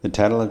The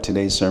title of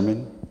today's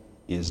sermon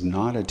is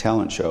Not a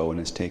Talent Show and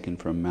is taken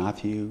from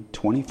Matthew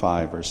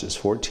 25, verses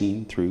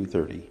 14 through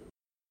 30.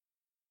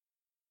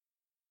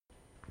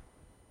 I'd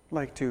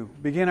like to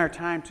begin our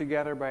time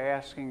together by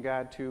asking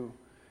God to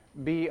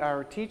be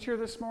our teacher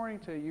this morning,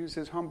 to use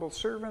His humble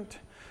servant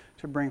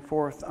to bring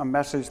forth a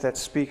message that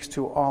speaks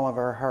to all of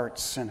our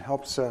hearts and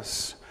helps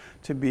us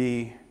to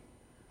be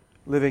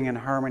living in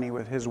harmony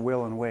with His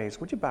will and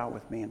ways. Would you bow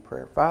with me in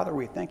prayer? Father,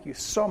 we thank you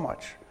so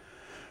much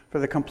for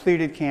the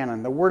completed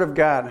canon, the Word of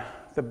God,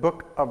 the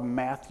book of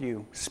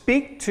Matthew.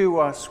 Speak to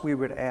us, we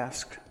would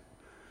ask,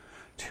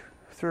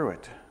 through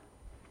it.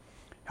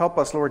 Help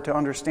us, Lord, to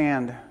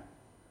understand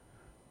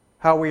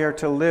how we are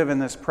to live in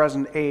this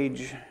present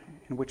age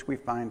in which we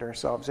find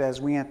ourselves,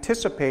 as we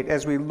anticipate,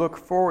 as we look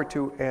forward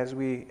to, as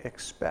we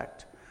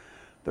expect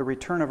the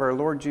return of our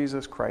Lord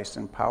Jesus Christ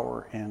in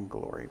power and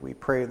glory. We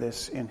pray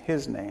this in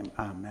His name.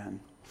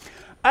 Amen.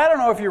 I don't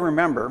know if you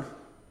remember,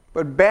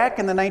 but back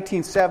in the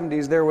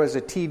 1970s, there was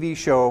a TV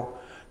show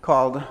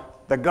called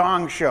The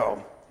Gong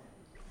Show.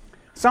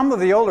 Some of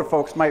the older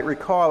folks might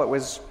recall it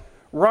was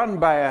run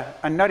by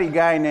a nutty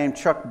guy named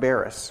Chuck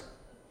Barris.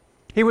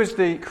 He was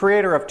the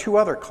creator of two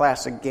other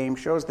classic game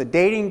shows, The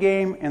Dating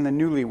Game and The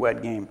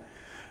Newlywed Game.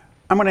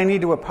 I'm going to need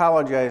to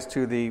apologize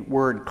to the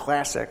word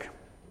classic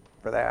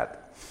for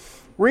that.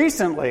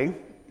 Recently,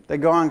 The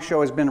Gong Show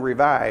has been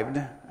revived.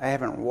 I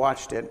haven't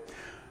watched it.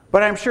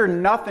 But I'm sure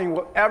nothing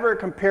will ever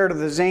compare to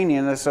the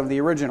zaniness of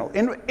the original.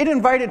 It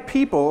invited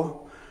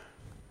people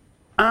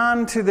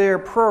onto their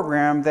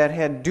program that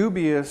had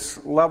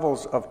dubious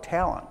levels of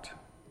talent.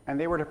 And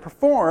they were to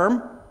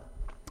perform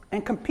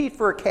and compete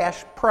for a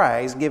cash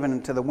prize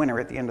given to the winner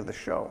at the end of the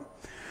show.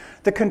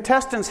 The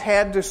contestants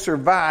had to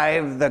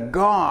survive the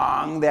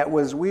gong that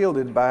was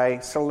wielded by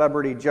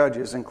celebrity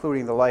judges,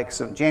 including the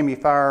likes of Jamie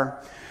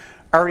Farr,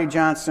 Artie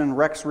Johnson,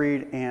 Rex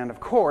Reed, and,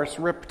 of course,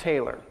 Rip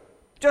Taylor.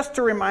 Just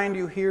to remind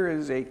you, here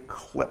is a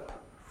clip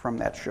from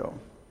that show.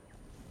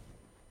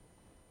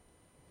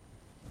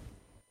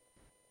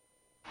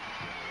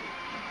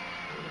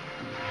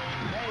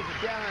 Ladies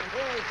and gentlemen,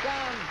 here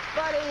comes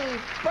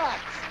Buddy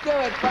Bucks. Do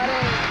it, Buddy.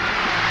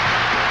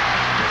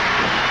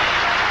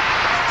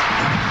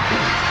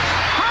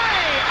 Hi,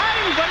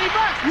 I'm Buddy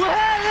Bucks.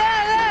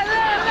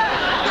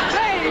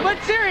 Hey,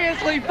 but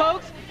seriously,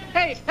 folks.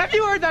 Hey, have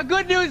you heard the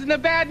good news and the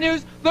bad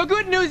news? The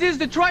good news is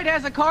Detroit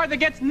has a car that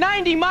gets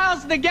 90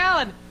 miles to the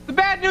gallon. The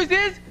bad news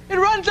is it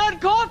runs on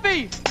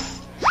coffee.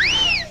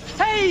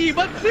 Hey,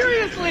 but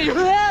seriously,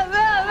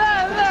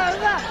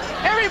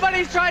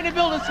 everybody's trying to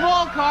build a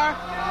small car.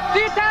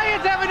 The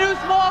Italians have a new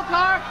small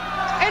car.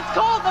 It's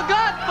called the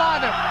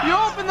Godfather. You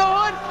open the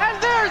hood, and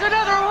there's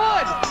another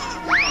hood.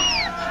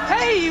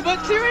 Hey,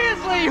 but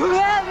seriously,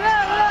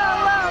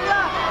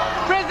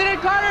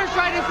 President Carter's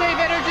trying to save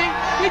energy.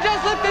 He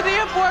just lifted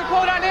the import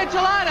quota on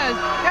enchiladas.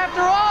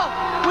 After all,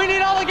 we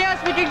need all the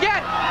gas we can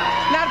get.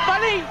 Not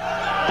funny?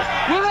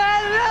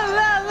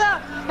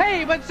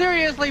 Hey, but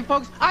seriously,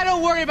 folks, I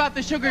don't worry about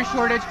the sugar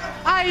shortage.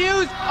 I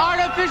use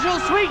artificial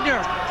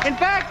sweetener. In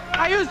fact,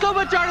 I use so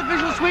much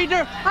artificial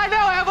sweetener, I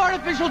now have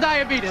artificial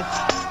diabetes.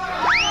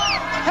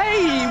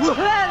 Hey,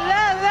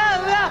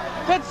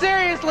 but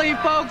seriously,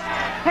 folks,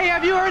 hey,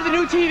 have you heard the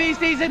new TV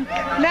season?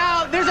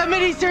 Now, there's a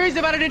mini-series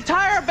about an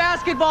entire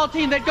basketball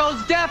team that goes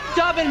deaf,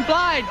 dumb, and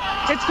blind.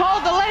 It's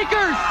called The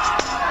Lakers.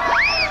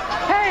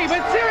 Hey,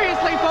 but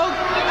seriously, folks,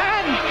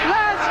 and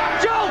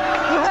last joke.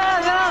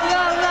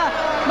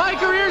 My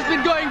career's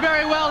been going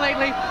very well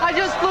lately. I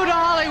just flew to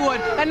Hollywood,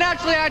 and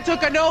naturally I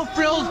took a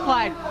no-frills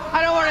flight.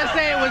 I don't want to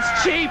say it was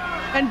cheap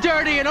and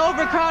dirty and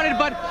overcrowded,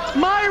 but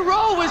my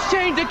row was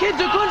changed to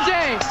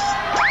Kinta-Kunte.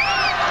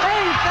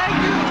 Hey, thank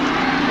you.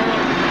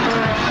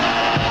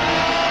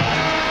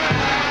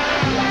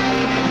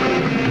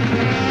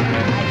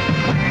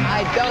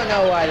 I don't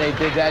know why they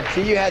did that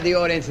to you. You had the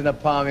audience in the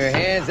palm of your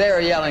hands. They were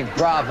yelling,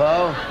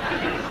 bravo.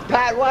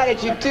 Pat, why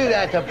did you do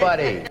that to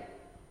Buddy?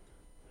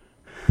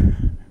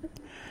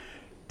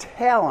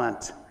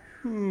 Talent.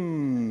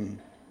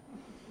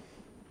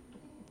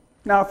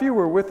 Now, if you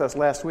were with us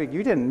last week,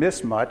 you didn't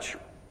miss much.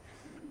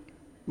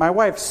 My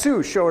wife,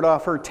 Sue, showed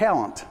off her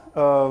talent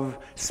of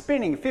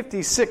spinning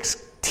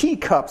 56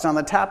 teacups on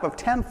the top of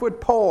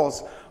 10-foot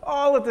poles,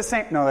 all at the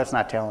same... No, that's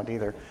not talent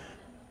either.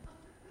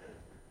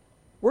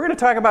 We're going to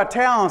talk about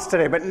talents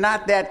today, but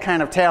not that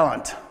kind of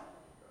talent.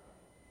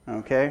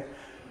 Okay?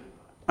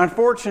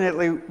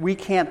 Unfortunately, we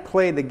can't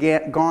play the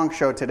Gong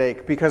Show today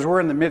because we're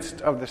in the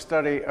midst of the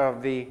study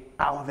of the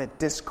Olivet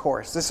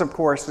Discourse. This, of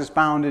course, is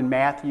found in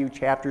Matthew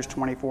chapters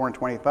 24 and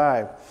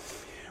 25.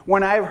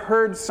 When I've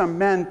heard some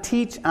men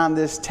teach on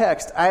this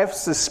text, I've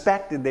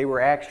suspected they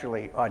were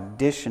actually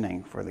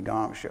auditioning for the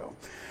Gong Show.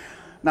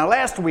 Now,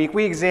 last week,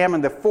 we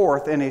examined the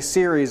fourth in a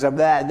series of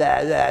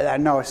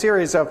a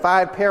series of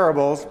 5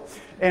 parables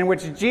in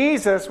which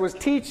Jesus was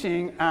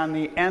teaching on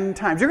the end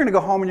times. You're going to go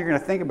home and you're going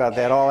to think about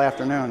that all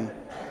afternoon.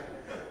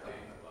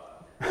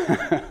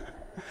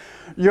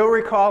 You'll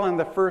recall in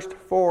the first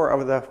 4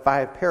 of the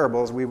 5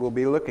 parables we will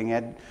be looking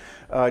at,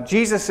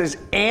 Jesus is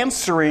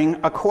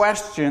answering a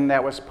question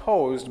that was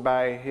posed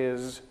by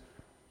his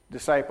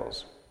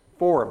disciples,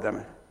 4 of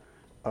them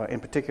in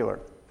particular.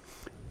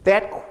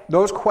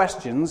 Those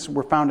questions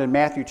were found in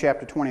Matthew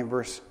chapter 20,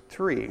 verse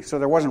 3. So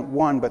there wasn't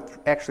one,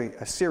 but actually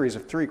a series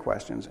of 3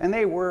 questions. And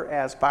they were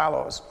as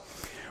follows.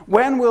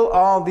 When will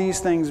all these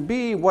things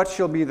be? What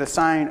shall be the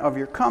sign of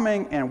your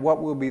coming? And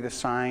what will be the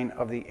sign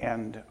of the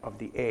end of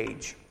the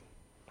age?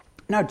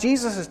 Now,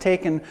 Jesus has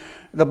taken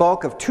the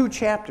bulk of 2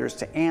 chapters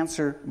to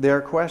answer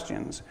their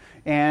questions.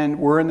 And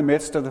we're in the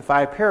midst of the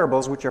 5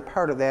 parables, which are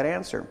part of that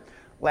answer.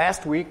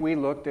 Last week, we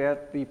looked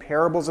at the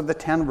parables of the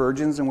 10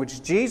 virgins, in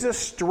which Jesus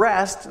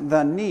stressed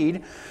the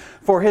need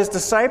for his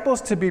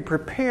disciples to be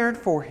prepared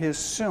for his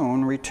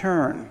soon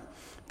return.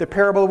 The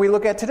parable we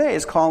look at today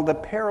is called the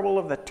parable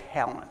of the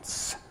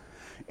talents.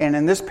 And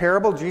in this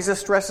parable, Jesus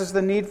stresses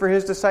the need for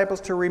his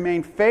disciples to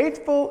remain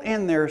faithful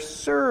in their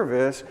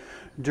service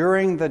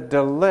during the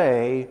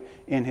delay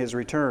in his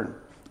return.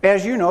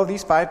 As you know,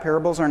 these 5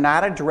 parables are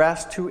not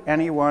addressed to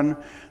anyone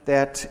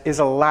that is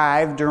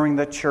alive during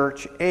the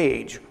church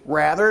age.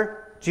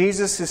 Rather,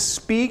 Jesus is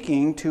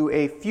speaking to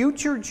a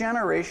future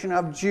generation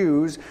of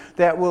Jews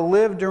that will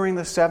live during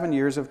the 7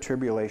 years of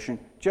tribulation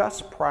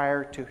just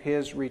prior to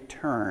his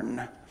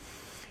return.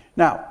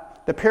 Now,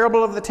 the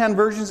parable of the 10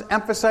 virgins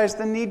emphasized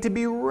the need to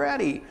be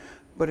ready,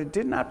 but it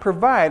did not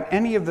provide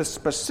any of the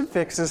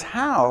specifics as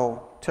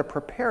how to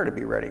prepare to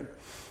be ready.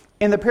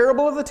 In the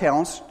parable of the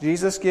talents,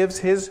 Jesus gives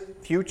his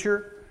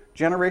future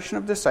generation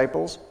of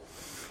disciples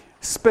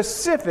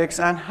specifics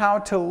on how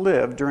to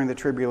live during the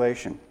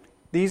tribulation.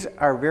 These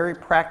are very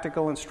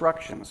practical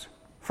instructions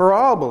for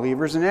all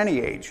believers in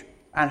any age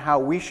on how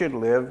we should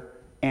live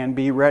and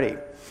be ready.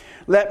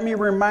 Let me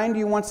remind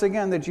you once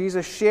again that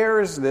Jesus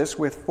shares this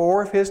with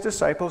 4 of his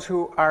disciples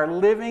who are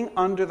living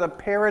under the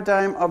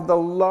paradigm of the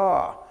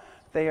law.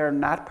 They are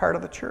not part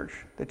of the church.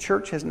 The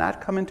church has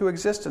not come into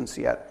existence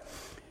yet.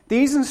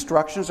 These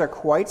instructions are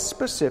quite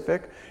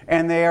specific,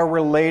 and they are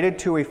related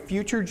to a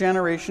future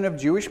generation of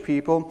Jewish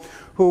people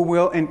who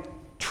will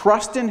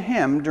trust in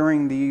him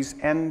during these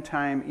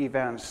end-time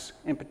events,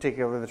 in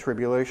particular the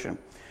tribulation.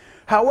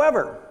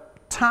 However,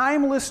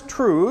 timeless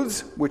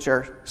truths, which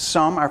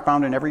some are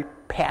found in every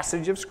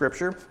passage of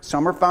Scripture,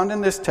 some are found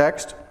in this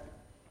text,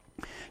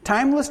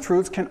 timeless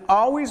truths can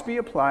always be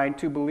applied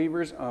to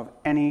believers of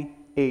any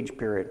age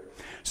period.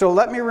 So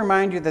let me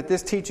remind you that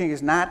this teaching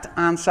is not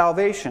on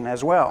salvation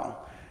as well.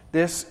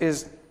 This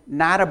is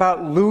not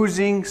about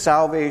losing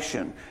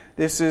salvation.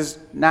 This is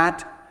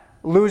not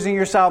losing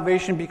your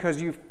salvation because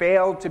you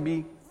failed to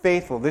be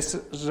faithful. This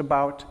is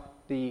about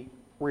the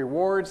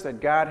rewards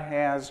that God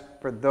has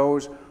for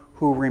those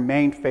who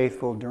remain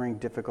faithful during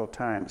difficult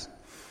times.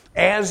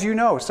 As you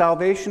know,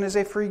 salvation is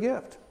a free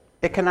gift.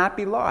 It cannot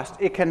be lost.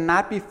 It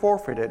cannot be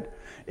forfeited.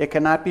 It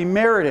cannot be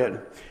merited.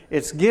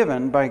 It's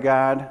given by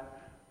God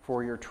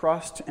for your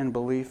trust and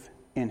belief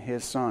in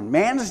his Son.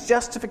 Man's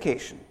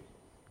justification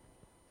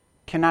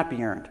cannot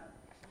be earned.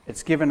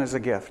 It's given as a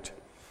gift.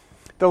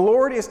 The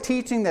Lord is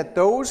teaching that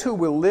those who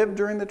will live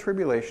during the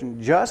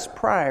tribulation, just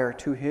prior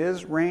to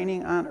his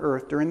reigning on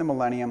earth during the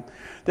millennium,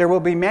 there will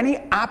be many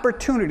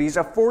opportunities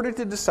afforded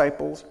to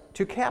disciples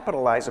to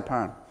capitalize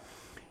upon.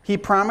 He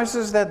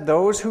promises that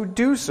those who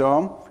do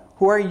so,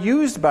 who are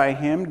used by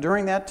him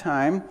during that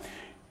time,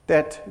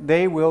 that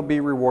they will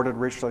be rewarded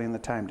richly in the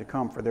time to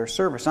come for their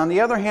service. On the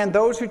other hand,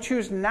 those who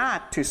choose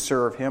not to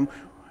serve him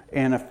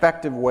in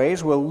effective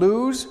ways will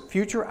lose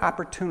future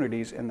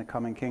opportunities in the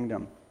coming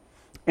kingdom.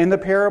 In the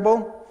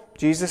parable,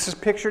 Jesus is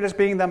pictured as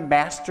being the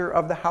master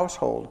of the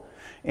household,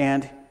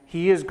 and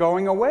he is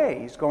going away.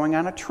 He's going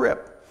on a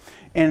trip.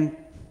 And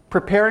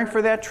preparing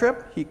for that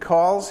trip, he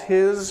calls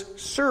his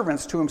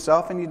servants to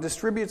himself, and he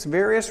distributes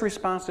various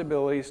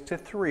responsibilities to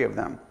 3 of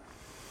them.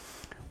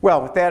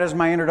 Well, with that as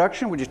my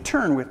introduction, would you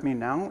turn with me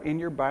now in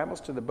your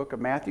Bibles to the book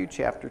of Matthew,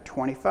 chapter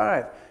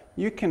 25.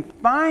 You can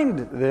find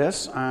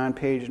this on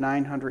page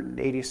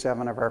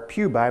 987 of our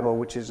Pew Bible,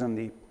 which is in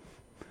the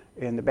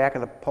back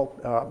of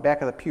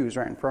the pews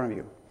right in front of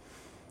you.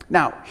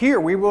 Now, here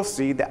we will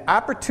see the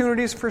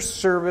opportunities for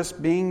service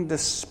being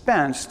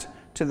dispensed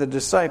to the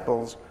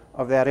disciples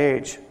of that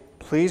age.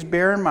 Please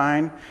bear in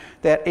mind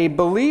that a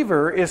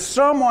believer is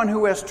someone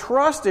who has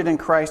trusted in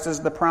Christ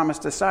as the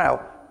promised Messiah.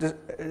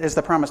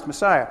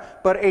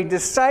 But a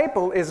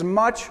disciple is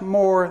much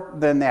more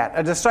than that.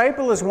 A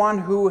disciple is one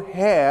who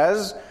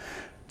has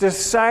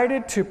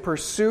decided to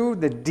pursue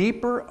the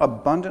deeper,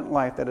 abundant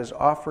life that is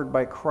offered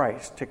by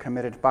Christ to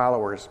committed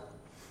followers.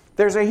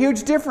 There's a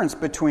huge difference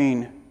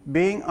between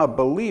being a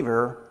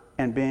believer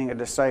and being a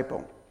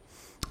disciple.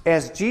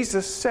 As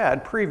Jesus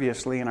said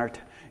previously in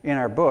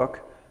our book,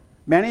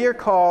 many are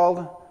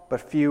called,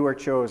 but few are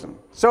chosen.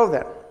 So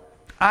then,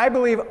 I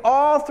believe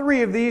all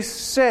 3 of these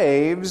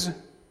slaves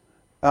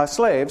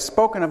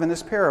spoken of in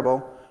this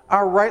parable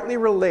are rightly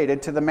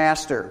related to the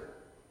master.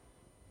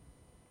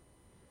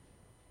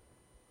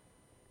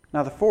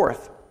 Now, the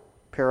 4th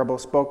parable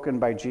spoken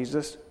by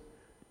Jesus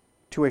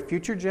to a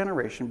future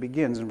generation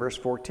begins in verse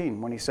 14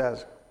 when he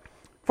says,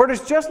 "For it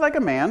is just like a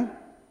man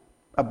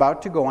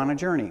about to go on a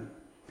journey,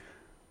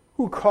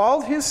 who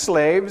called his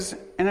slaves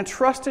and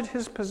entrusted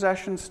his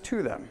possessions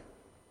to them.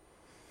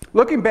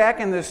 Looking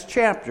back in this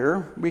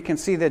chapter, we can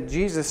see that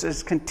Jesus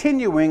is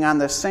continuing on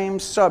the same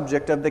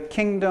subject of the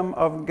kingdom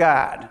of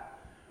God,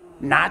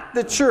 not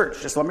the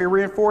church. Just let me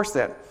reinforce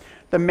that.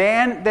 The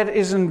man that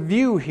is in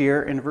view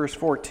here in verse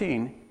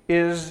 14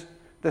 is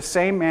the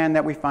same man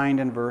that we find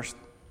in verse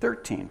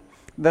 13,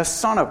 the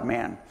Son of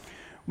Man.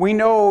 We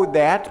know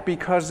that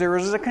because there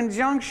is a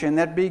conjunction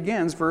that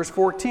begins verse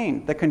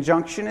 14. The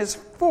conjunction is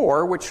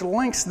for, which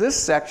links this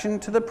section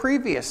to the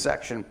previous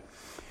section.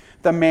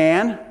 The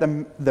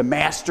man, the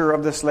master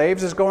of the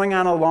slaves, is going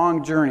on a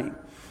long journey.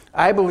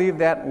 I believe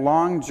that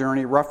long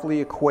journey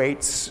roughly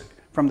equates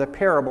from the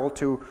parable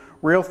to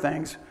real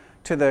things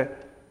to the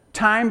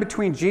time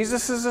between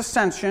Jesus'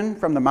 ascension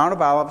from the Mount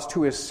of Olives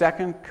to his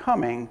second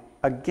coming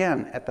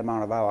again at the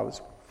Mount of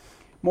Olives.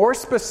 More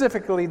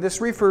specifically, this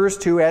refers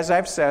to, as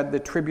I've said, the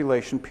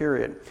tribulation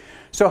period.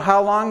 So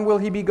how long will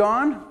he be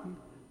gone?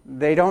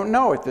 They don't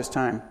know at this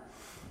time.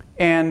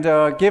 And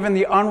given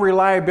the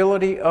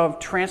unreliability of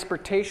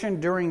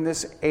transportation during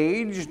this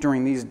age,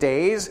 during these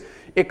days,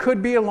 it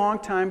could be a long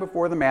time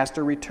before the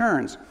master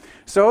returns.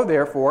 So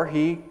therefore,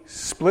 he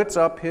splits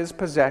up his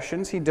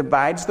possessions. He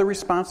divides the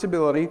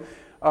responsibility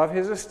of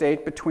his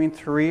estate between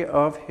 3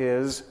 of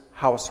his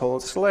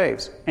household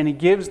slaves. And he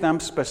gives them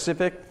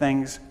specific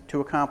things to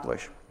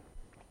accomplish.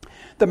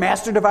 The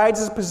master divides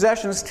his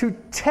possessions to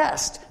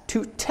test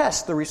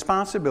the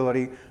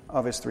responsibility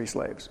of his 3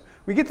 slaves.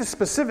 We get the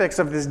specifics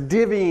of this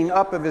divvying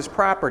up of his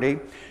property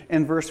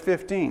in verse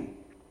 15.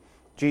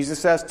 Jesus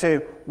says to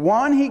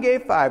one he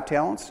gave 5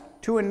 talents,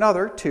 to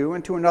another 2,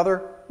 and to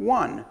another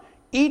 1,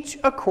 each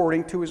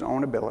according to his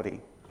own ability.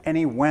 And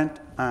he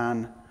went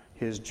on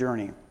his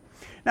journey.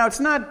 Now, it's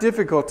not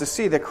difficult to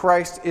see that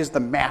Christ is the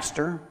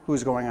master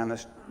who's going on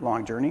this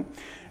long journey.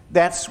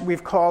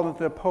 We've called it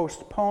the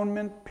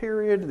postponement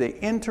period, the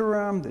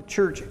interim, the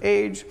church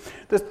age.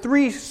 The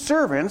 3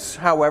 servants,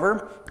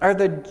 however, are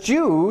the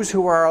Jews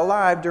who are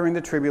alive during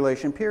the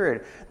tribulation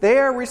period. They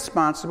are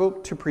responsible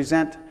to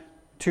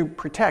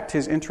protect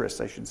his interests,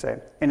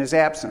 in his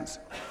absence.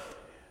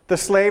 The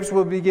slaves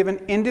will be given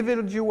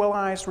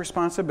individualized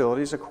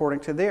responsibilities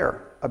according to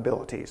their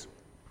abilities.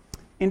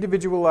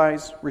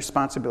 Individualized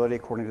responsibility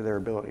according to their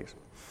abilities.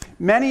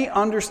 Many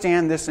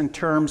understand this in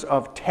terms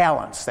of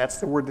talents. That's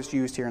the word that's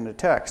used here in the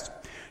text.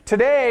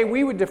 Today,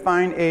 we would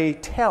define a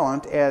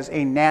talent as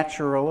a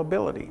natural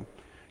ability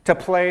to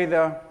play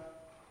the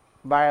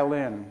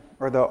violin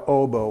or the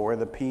oboe or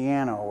the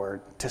piano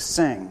or to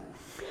sing.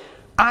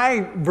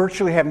 I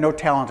virtually have no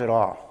talent at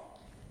all.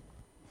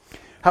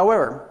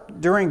 However,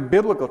 during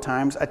biblical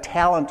times, a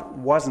talent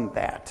wasn't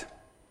that.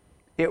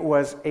 It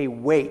was a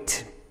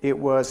weight. It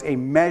was a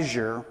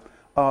measure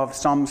of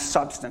some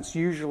substance,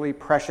 usually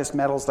precious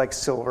metals like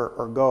silver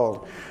or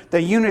gold.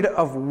 The unit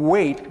of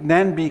weight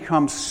then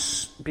became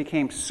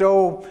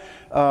so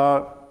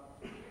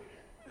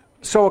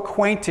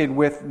acquainted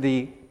with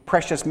the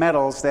precious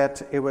metals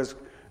that it was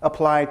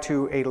applied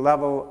to a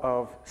level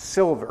of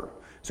silver.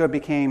 So it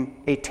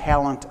became a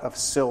talent of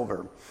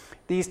silver.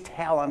 These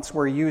talents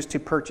were used to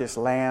purchase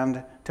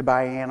land, to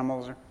buy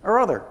animals, or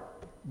other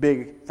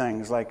big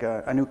things like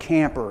a new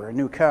camper or a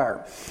new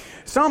car.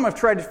 Some have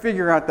tried to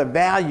figure out the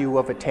value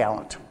of a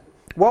talent.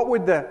 What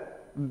would the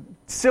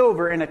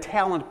silver in a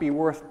talent be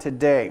worth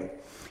today?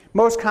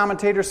 Most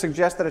commentators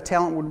suggest that a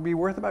talent would be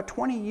worth about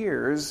 20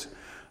 years'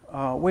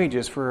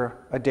 wages for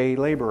a day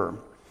laborer.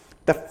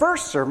 The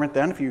first servant,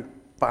 then, if you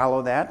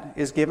follow that,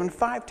 is given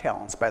 5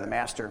 talents by the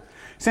master.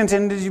 Since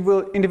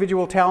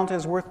individual talent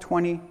is worth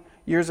 20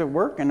 years of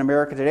work, in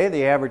America today,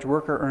 the average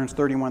worker earns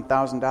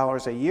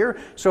 $31,000 a year.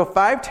 So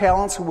 5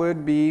 talents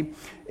would be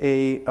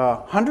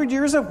 100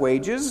 years of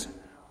wages,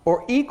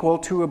 or equal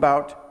to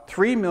about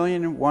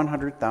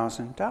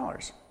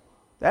 $3,100,000.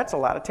 That's a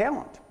lot of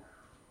talent.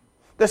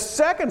 The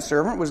second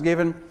servant was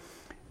given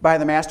by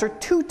the master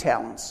 2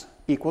 talents,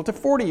 equal to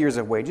 40 years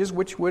of wages,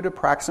 which would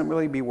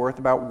approximately be worth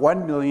about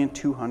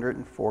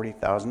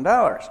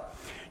 $1,240,000.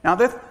 Now,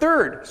 the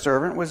third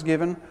servant was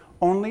given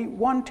only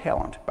 1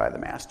 talent by the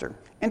master.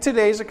 In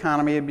today's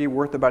economy, it'd be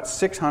worth about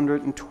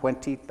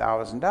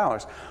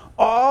 $620,000.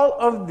 All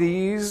of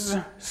these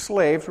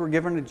slaves were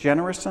given a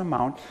generous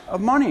amount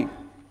of money.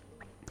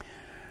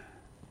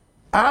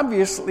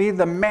 Obviously,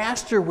 the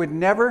master would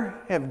never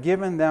have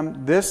given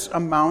them this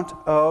amount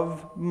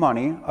of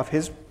money, of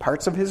his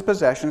parts of his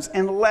possessions,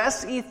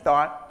 unless he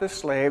thought the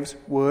slaves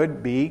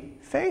would be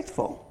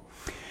faithful.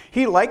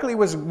 He likely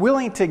was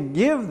willing to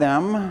give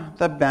them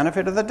the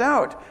benefit of the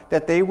doubt,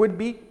 that they would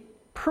be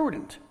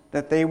prudent,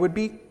 that they would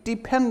be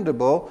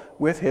dependable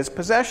with his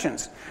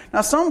possessions.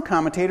 Now, some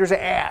commentators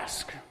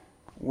ask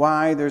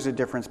why there's a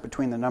difference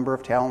between the number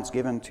of talents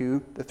given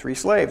to the 3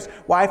 slaves.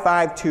 Why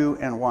 5, 2,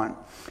 and 1?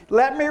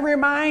 Let me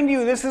remind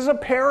you, this is a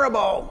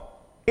parable.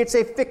 It's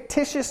a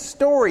fictitious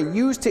story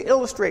used to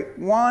illustrate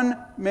one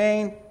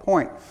main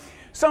point.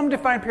 Some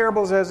define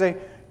parables as a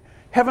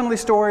heavenly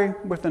story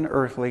with an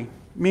earthly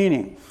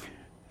meaning.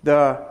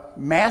 The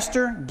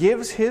master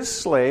gives his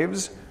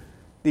slaves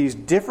these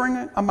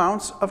differing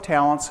amounts of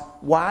talents.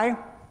 Why?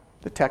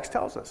 The text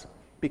tells us.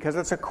 Because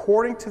it's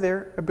according to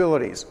their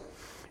abilities.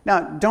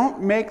 Now,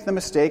 don't make the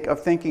mistake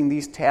of thinking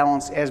these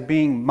talents as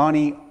being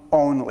money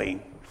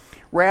only.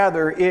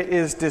 Rather, it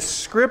is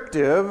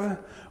descriptive,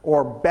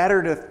 or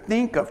better to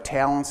think of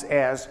talents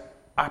as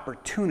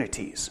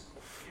opportunities.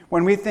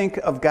 When we think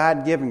of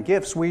God-given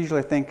gifts, we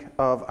usually think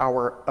of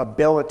our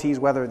abilities,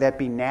 whether that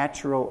be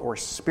natural or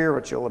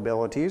spiritual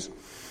abilities.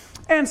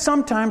 And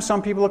sometimes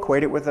some people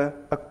equate it with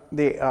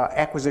the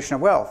acquisition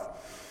of wealth.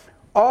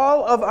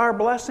 All of our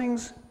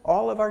blessings,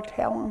 all of our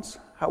talents,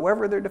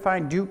 however they're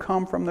defined, do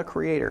come from the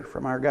Creator,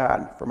 from our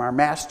God, from our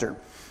Master.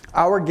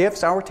 Our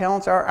gifts, our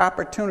talents, our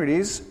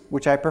opportunities,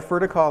 which I prefer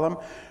to call them,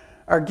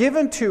 are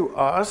given to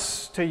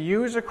us to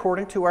use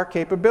according to our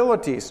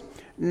capabilities.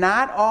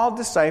 Not all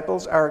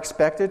disciples are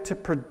expected to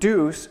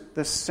produce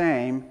the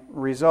same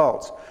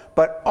results,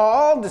 but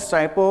all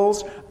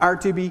disciples are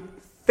to be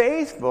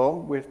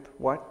faithful with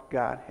what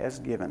God has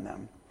given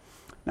them.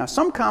 Now,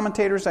 some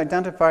commentators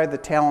identify the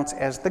talents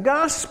as the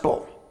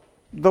gospel,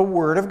 the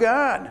Word of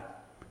God,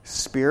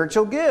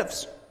 spiritual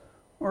gifts,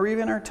 or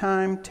even our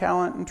time,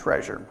 talent, and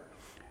treasure.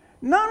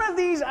 None of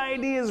these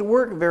ideas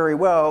work very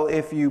well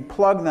if you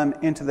plug them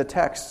into the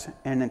text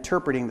and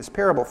interpreting this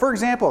parable. For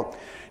example,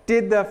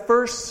 did the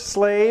first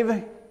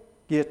slave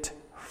get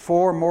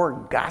 4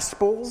 more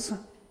gospels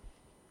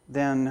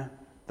than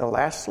the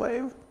last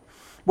slave?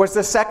 Was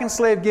the second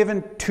slave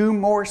given 2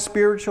 more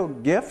spiritual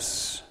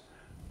gifts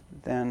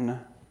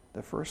than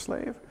the first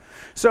slave?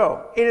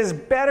 So, it is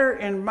better,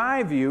 in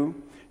my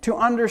view, to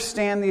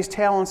understand these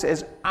talents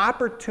as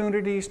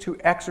opportunities to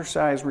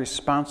exercise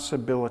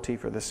responsibility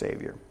for the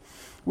Savior.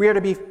 We are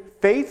to be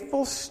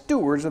faithful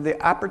stewards of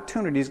the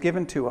opportunities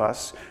given to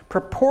us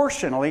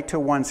proportionally to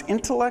one's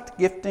intellect,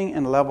 gifting,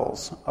 and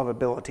levels of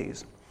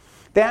abilities.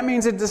 That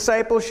means a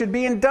disciple should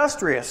be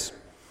industrious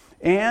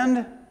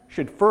and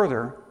should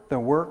further the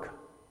work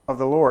of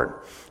the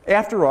Lord.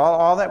 After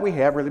all that we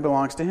have really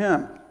belongs to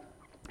Him.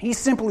 He's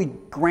simply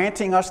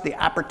granting us the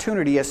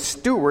opportunity as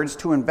stewards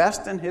to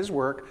invest in His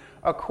work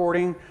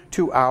according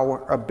to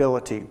our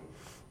ability.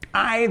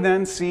 I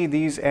then see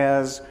these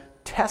as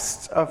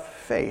tests of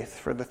faith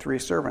for the 3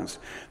 servants.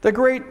 The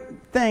great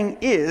thing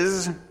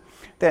is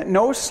that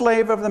no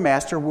slave of the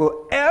master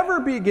will ever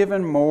be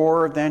given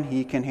more than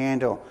he can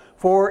handle,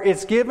 for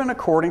it's given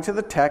according to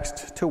the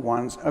text to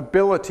one's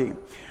ability.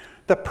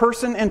 The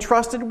person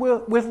entrusted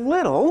with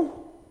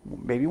little,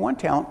 maybe 1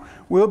 talent,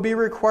 will be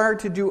required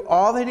to do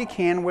all that he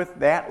can with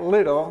that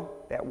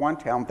little, that 1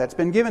 talent that's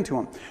been given to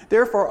him.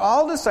 Therefore,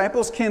 all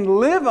disciples can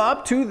live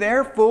up to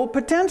their full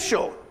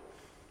potential.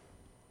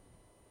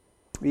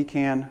 We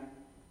can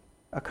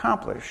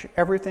accomplish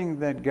everything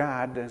that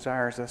God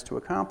desires us to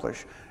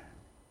accomplish,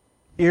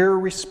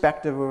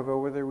 irrespective of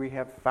whether we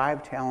have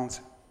 5 talents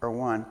or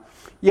 1.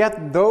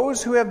 Yet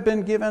those who have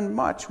been given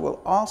much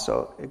will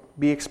also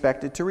be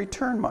expected to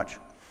return much.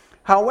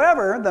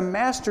 However, the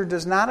master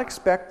does not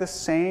expect the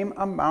same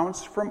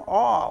amounts from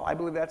all. I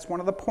believe that's one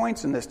of the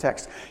points in this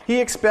text.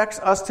 He expects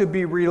us to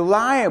be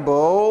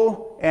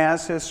reliable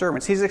as His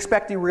servants. He's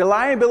expecting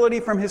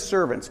reliability from His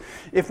servants.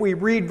 If we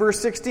read verse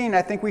 16,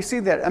 I think we see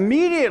that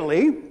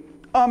immediately,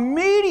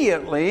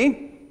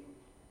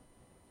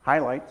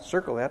 highlight,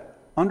 circle that,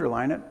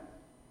 underline it.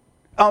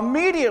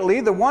 Immediately,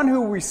 the one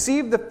who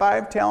received the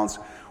 5 talents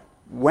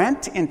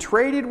went and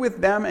traded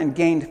with them and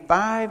gained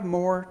 5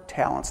 more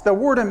talents. The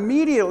word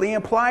immediately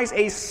implies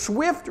a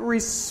swift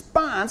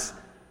response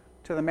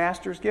to the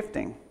master's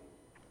gifting,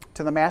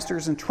 to the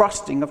master's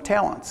entrusting of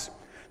talents.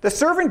 The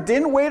servant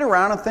didn't wait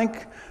around and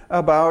think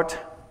about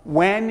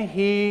when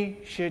he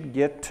should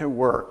get to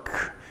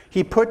work.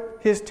 He put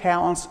his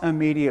talents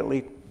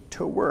immediately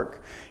to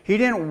work. He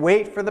didn't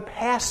wait for the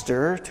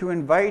pastor to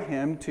invite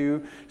him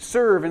to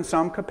serve in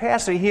some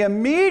capacity. He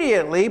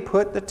immediately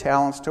put the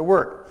talents to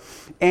work.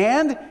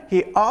 And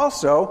he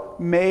also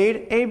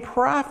made a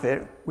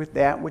profit with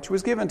that which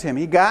was given to him.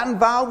 He got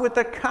involved with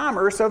the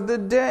commerce of the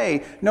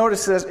day.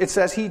 Notice it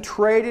says he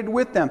traded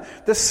with them.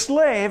 The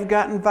slave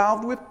got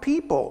involved with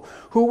people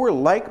who were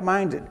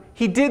like-minded.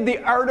 He did the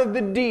art of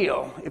the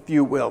deal, if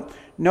you will.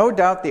 No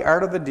doubt the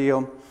art of the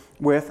deal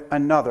with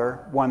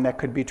another one that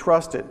could be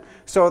trusted.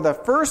 So the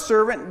first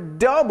servant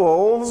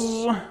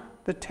doubles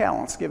the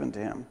talents given to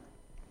him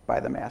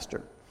by the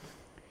master.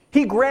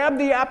 He grabbed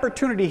the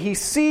opportunity, he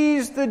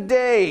seized the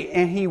day,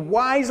 and he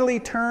wisely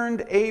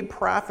turned a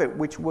profit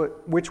which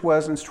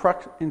was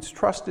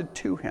entrusted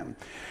to him.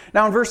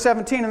 Now in verse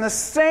 17, in the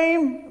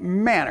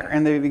same manner,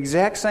 in the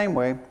exact same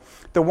way,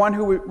 the one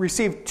who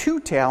received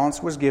 2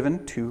 talents was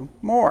given 2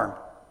 more.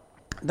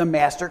 The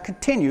master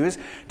continues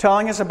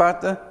telling us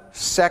about the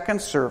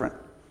second servant.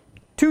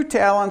 2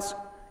 talents,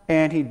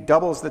 and he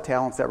doubles the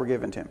talents that were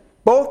given to him.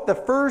 Both the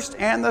first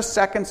and the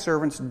second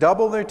servants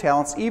double their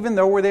talents, even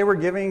though they were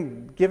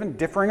given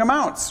differing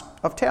amounts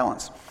of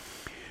talents.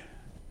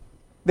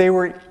 They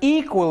were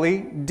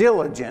equally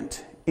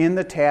diligent in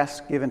the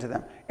task given to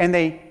them, and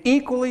they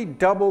equally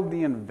doubled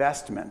the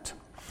investment.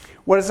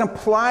 What is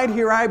implied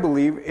here, I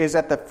believe, is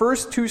that the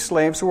first two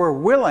slaves were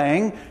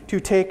willing to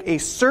take a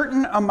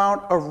certain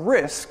amount of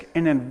risk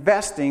in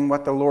investing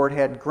what the Lord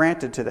had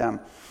granted to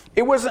them.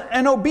 It was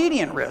an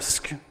obedient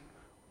risk.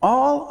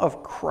 All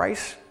of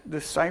Christ's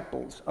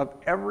disciples of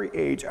every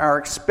age are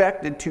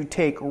expected to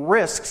take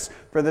risks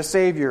for the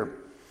Savior.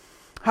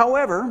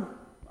 However,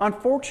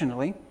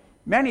 unfortunately,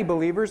 many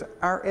believers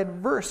are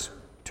adverse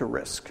to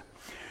risk.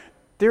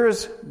 There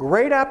is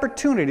great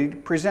opportunity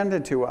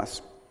presented to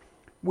us.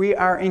 We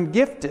are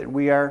gifted.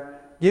 We are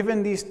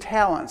given these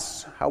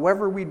talents,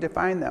 however we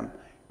define them.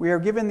 We are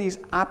given these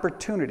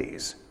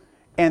opportunities.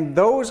 And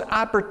those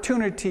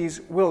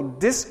opportunities will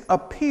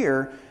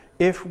disappear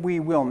if we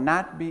will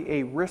not be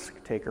a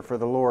risk taker for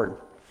the Lord.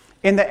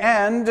 In the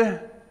end,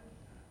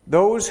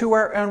 those who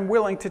are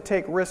unwilling to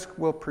take risk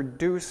will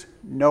produce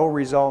no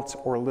results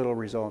or little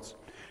results.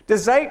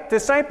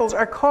 Disciples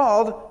are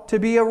called to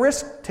be a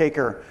risk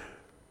taker.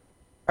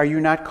 Are you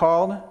not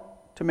called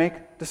to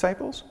make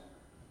disciples?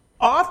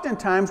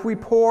 Oftentimes we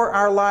pour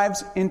our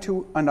lives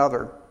into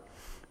another.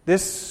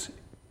 This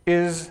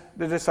is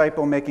the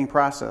disciple-making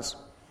process.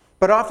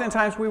 But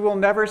oftentimes we will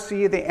never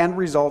see the end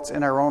results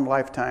in our own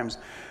lifetimes.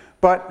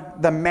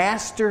 But the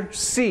Master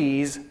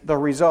sees the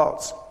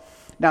results.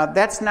 Now,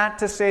 that's not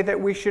to say that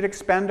we should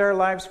expend our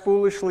lives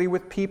foolishly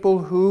with people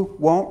who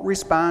won't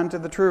respond to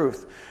the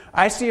truth.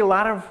 I see a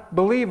lot of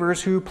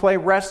believers who play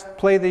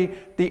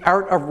the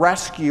art of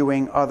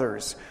rescuing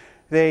others.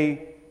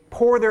 They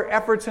pour their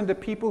efforts into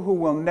people who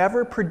will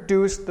never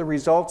produce the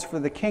results for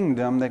the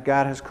kingdom that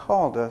God has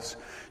called us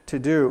to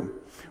do.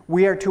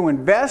 We are to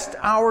invest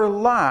our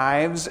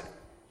lives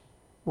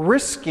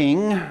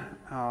risking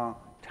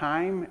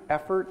time,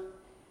 effort,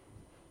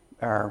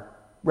 our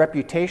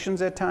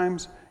reputations at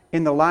times,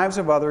 in the lives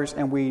of others,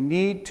 and we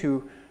need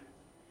to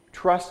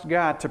trust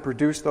God to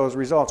produce those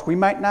results. We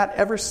might not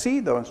ever see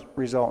those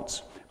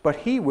results, but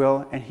He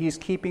will, and He's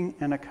keeping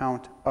an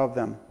account of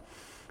them.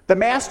 The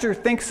Master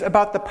thinks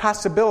about the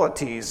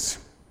possibilities,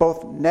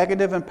 both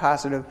negative and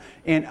positive,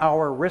 in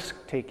our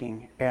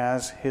risk-taking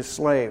as His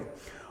slave.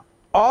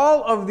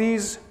 All of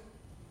these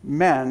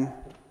men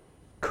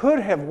could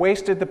have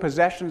wasted the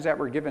possessions that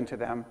were given to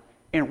them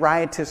in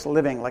riotous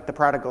living, like the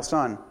prodigal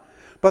son.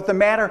 But the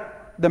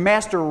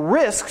Master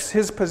risks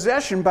his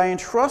possession by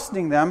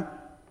entrusting them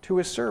to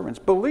his servants,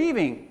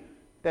 believing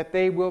that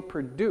they will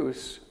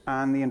produce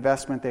on the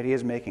investment that he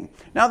is making.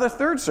 Now, the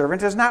third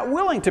servant is not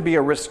willing to be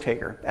a risk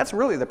taker. That's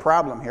really the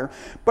problem here.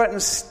 But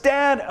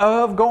instead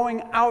of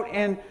going out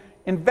and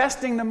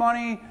investing the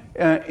money,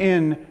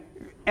 in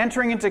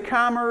entering into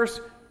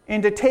commerce,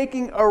 into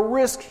taking a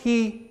risk,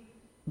 he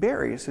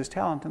buries his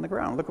talent in the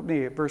ground. Look at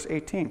me at verse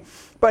 18.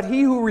 But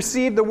he who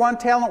received the one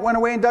talent went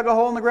away and dug a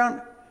hole in the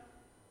ground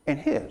and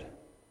hid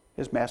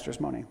his master's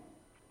money.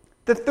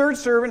 The third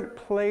servant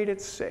played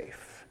it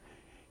safe.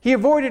 He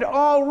avoided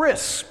all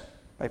risks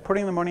by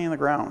putting the money in the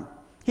ground.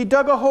 He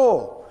dug a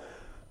hole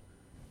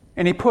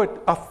and he put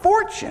a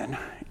fortune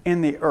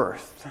in the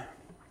earth.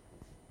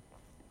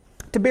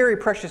 To bury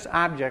precious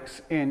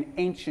objects in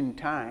ancient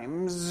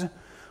times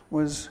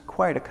was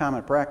quite a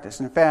common practice.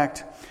 In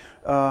fact,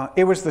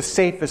 it was the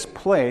safest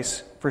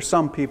place for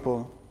some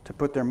people to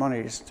put their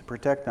monies to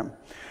protect them.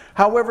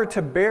 However,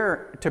 to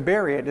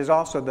bury it is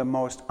also the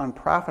most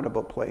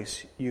unprofitable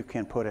place you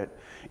can put it.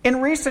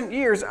 In recent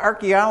years,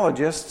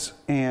 archaeologists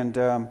and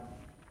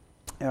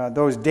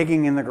those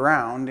digging in the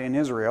ground in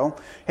Israel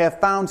have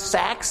found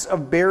sacks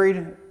of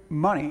buried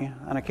money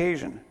on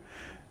occasion.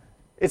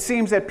 It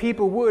seems that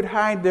people would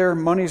hide their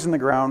monies in the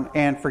ground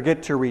and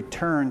forget to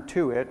return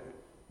to it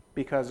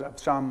because of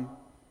some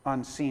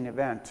unseen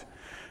event,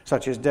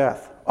 such as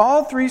death.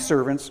 All three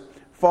servants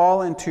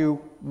fall into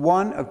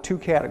one of two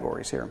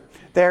categories here.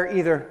 They are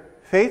either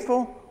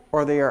faithful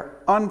or they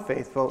are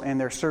unfaithful in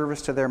their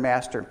service to their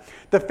master.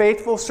 The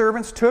faithful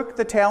servants took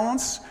the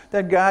talents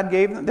that God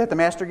gave them, that the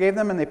master gave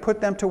them, and they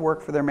put them to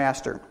work for their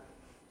master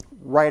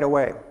right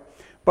away.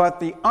 But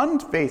the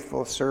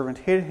unfaithful servant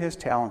hid his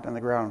talent on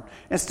the ground.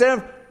 Instead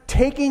of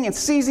taking and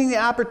seizing the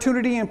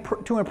opportunity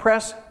to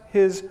impress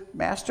his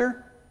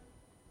master,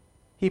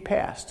 he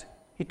passed.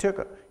 He took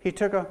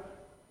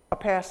a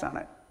pass on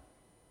it.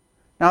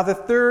 Now, the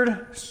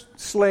third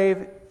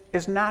slave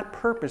is not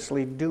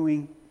purposely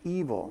doing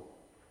evil.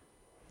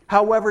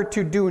 However,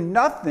 to do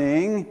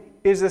nothing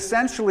is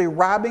essentially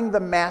robbing the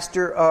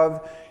master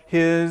of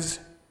his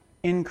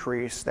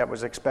increase that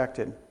was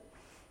expected.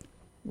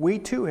 We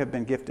too have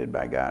been gifted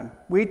by God.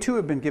 We too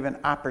have been given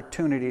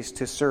opportunities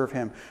to serve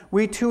Him.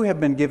 We too have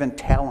been given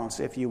talents,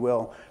 if you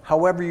will,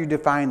 however you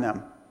define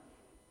them.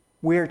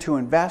 We are to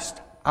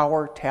invest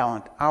our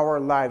talent, our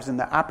lives, in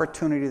the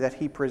opportunity that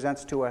He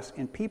presents to us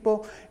in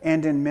people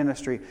and in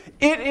ministry.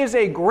 It is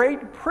a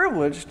great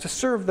privilege to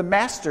serve the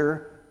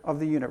Master of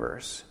the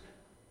universe,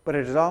 but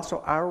it is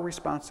also our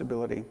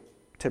responsibility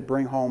to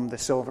bring home the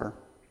silver.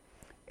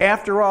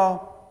 After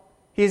all,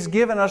 He's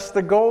given us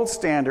the gold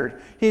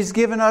standard. He's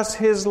given us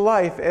His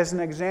life as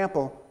an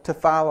example to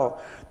follow.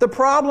 The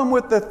problem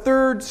with the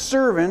third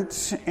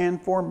servant,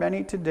 and for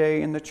many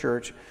today in the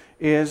church,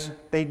 is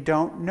they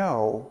don't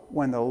know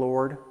when the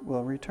Lord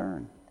will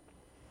return.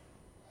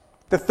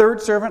 The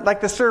third servant, like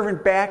the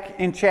servant back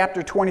in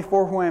chapter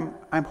 24, who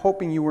I'm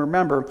hoping you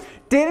remember,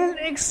 didn't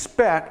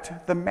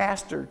expect the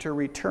master to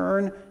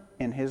return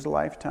in his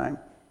lifetime.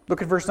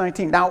 Look at verse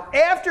 19. Now,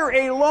 after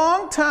a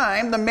long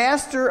time, the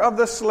master of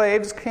the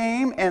slaves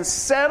came and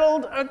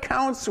settled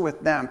accounts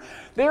with them.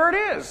 There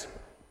it is.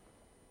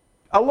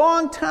 A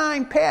long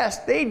time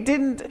passed. He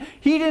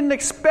didn't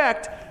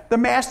expect the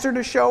master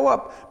to show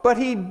up, but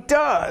he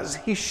does.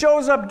 He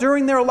shows up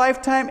during their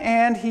lifetime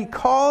and he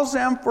calls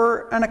them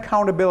for an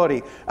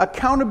accountability.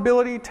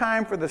 Accountability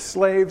time for the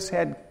slaves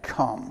had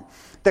come.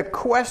 The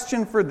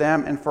question for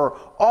them and for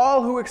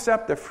all who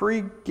accept the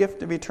free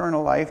gift of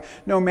eternal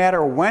life, no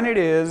matter when it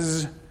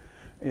is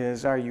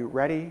are you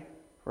ready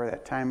for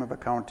that time of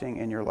accounting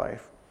in your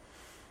life?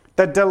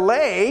 The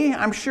delay,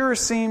 I'm sure,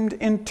 seemed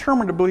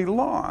interminably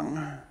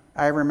long.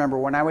 I remember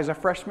when I was a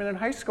freshman in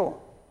high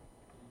school,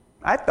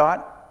 I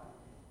thought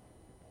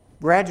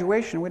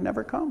graduation would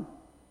never come.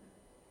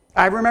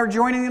 I remember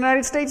joining the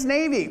United States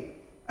Navy.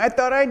 I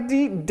thought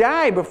I'd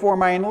die before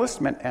my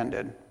enlistment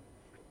ended.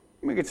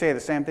 We could say the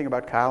same thing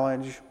about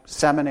college,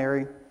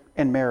 seminary,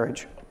 and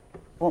marriage.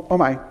 Oh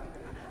my.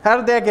 How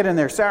did that get in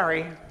there?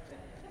 Sorry.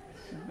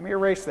 Let me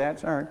erase that.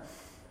 Sorry.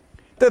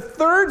 The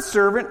third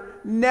servant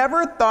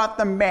never thought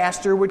the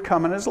master would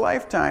come in his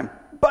lifetime,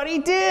 but he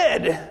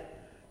did.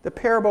 The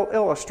parable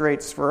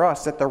illustrates for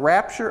us that the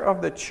rapture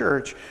of the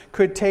church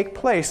could take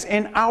place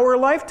in our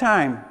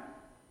lifetime.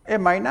 It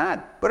might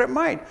not, but it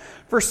might.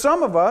 For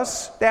some of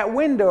us, that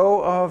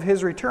window of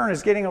his return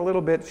is getting a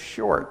little bit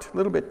short, a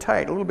little bit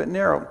tight, a little bit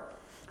narrow.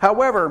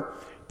 However,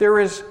 there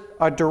is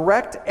a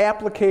direct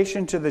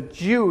application to the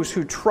Jews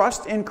who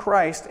trust in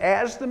Christ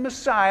as the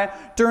Messiah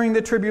during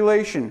the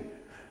tribulation.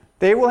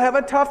 They will have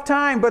a tough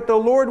time, but the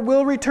Lord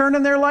will return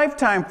in their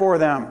lifetime for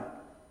them.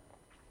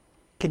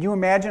 Can you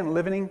imagine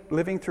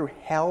living through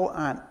hell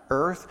on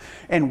earth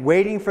and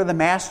waiting for the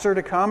master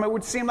to come? It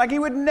would seem like he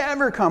would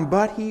never come,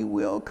 but he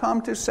will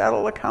come to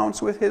settle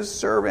accounts with his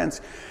servants,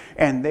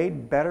 and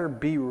they'd better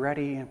be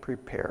ready and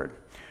prepared.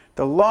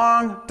 The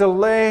long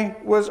delay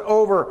was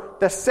over.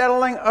 The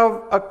settling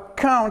of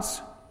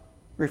accounts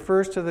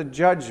refers to the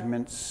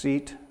judgment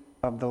seat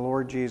of the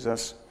Lord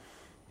Jesus.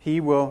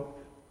 He will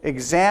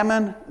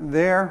examine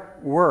their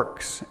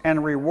works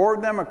and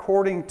reward them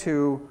according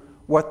to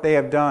what they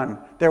have done.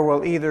 There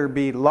will either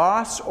be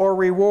loss or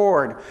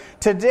reward.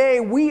 Today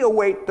we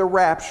await the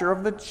rapture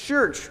of the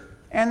church,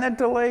 and that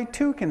delay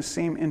too can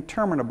seem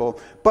interminable.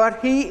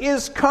 But he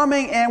is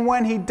coming, and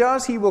when he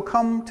does, he will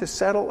come to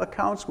settle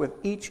accounts with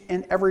each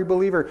and every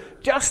believer,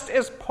 just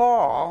as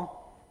Paul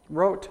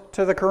wrote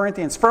to the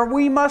Corinthians. For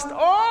we must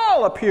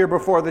all appear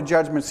before the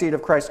judgment seat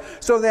of Christ,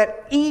 so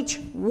that each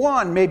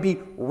one may be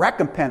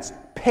recompensed,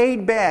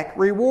 paid back,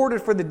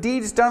 rewarded for the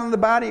deeds done in the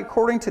body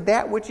according to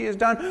that which he has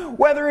done,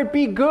 whether it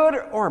be good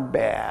or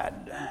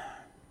bad.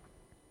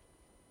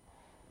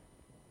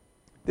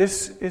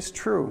 This is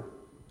true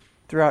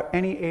throughout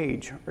any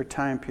age or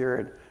time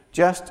period,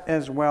 just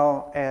as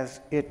well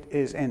as it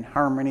is in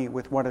harmony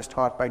with what is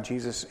taught by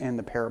Jesus in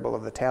the parable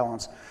of the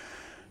talents.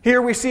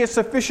 Here we see a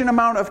sufficient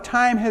amount of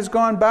time has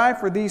gone by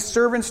for these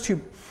servants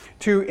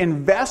to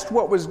invest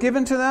what was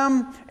given to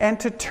them and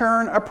to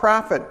turn a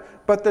profit.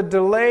 But the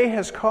delay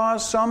has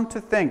caused some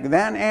to think,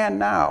 then and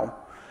now,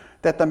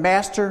 that the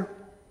master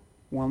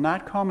will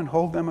not come and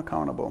hold them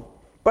accountable.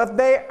 But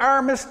they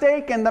are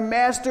mistaken. The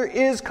master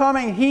is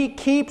coming. He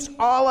keeps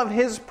all of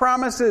his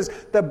promises.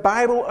 The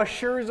Bible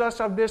assures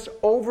us of this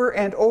over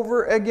and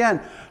over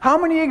again. How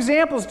many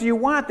examples do you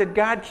want that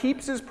God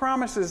keeps his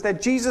promises,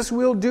 that Jesus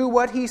will do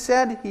what he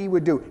said he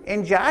would do?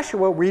 In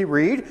Joshua we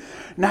read,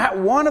 not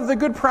one of the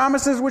good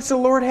promises which the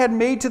Lord had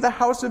made to the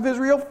house of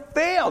Israel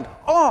failed.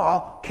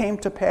 All came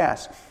to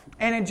pass.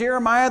 And in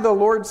Jeremiah the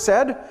Lord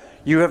said,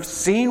 you have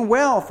seen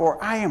well,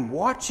 for I am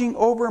watching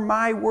over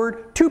my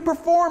word to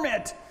perform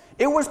it.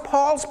 It was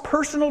Paul's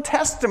personal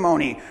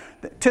testimony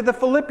to the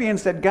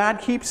Philippians that God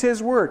keeps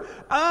his word.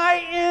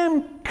 I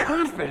am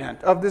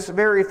confident of this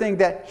very thing,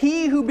 that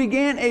he who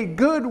began a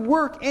good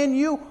work in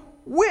you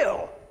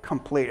will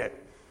complete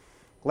it.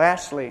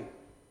 Lastly,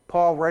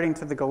 Paul, writing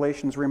to the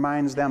Galatians,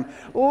 reminds them,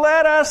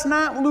 let us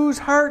not lose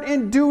heart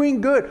in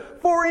doing good,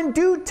 for in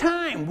due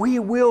time we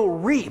will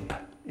reap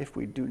if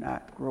we do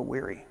not grow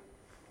weary.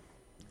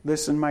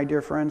 Listen, my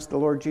dear friends, the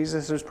Lord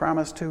Jesus has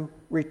promised to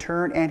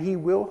return, and he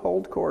will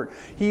hold court.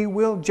 He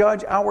will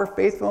judge our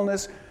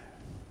faithfulness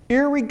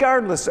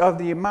irregardless of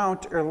the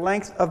amount or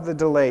length of the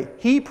delay.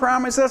 He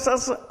promises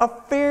us a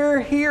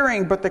fair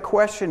hearing, but the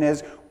question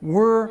is,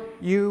 were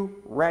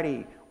you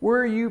ready?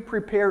 Were you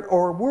prepared?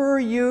 Or were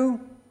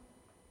you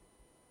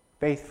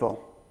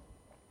faithful?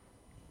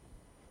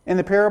 In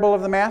the parable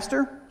of the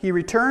master, he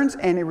returns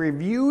and he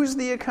reviews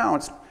the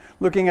accounts.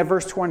 Looking at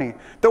verse 20,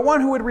 the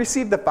one who had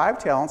received the 5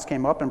 talents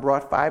came up and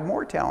brought 5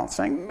 more talents,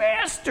 saying,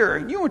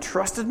 Master, you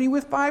entrusted me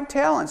with 5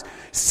 talents.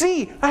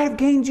 See, I have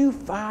gained you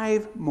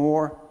 5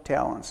 more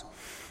talents.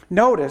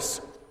 Notice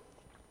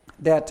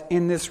that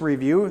in this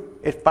review,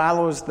 it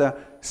follows the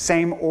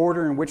same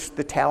order in which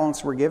the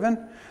talents were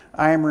given.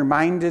 I am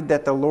reminded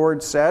that the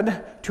Lord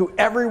said, "To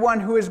everyone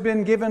who has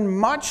been given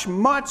much,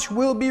 much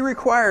will be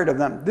required of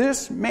them."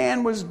 This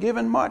man was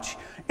given much,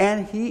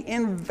 and he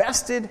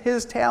invested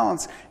his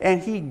talents,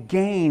 and he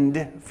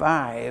gained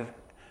 5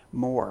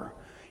 more.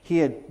 He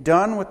had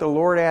done what the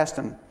Lord asked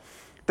him.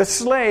 The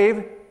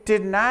slave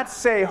did not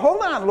say,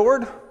 "Hold on,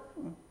 Lord.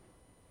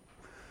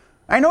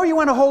 I know you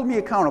want to hold me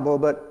accountable,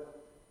 but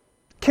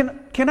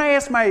can I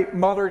ask my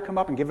mother to come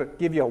up and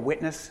give you a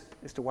witness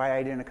as to why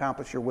I didn't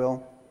accomplish your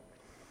will?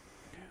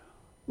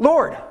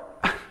 Lord,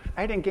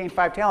 I didn't gain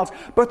 5 talents,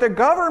 but the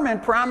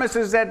government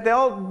promises that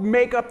they'll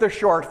make up the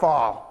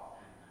shortfall."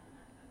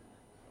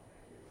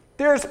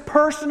 There's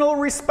personal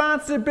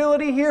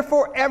responsibility here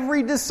for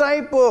every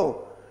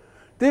disciple.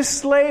 This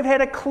slave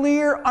had a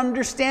clear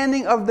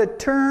understanding of the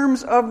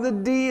terms of the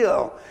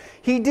deal.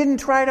 He didn't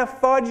try to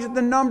fudge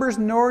the numbers,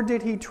 nor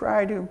did he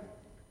try to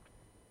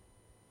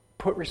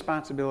put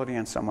responsibility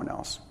on someone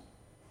else.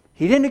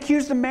 He didn't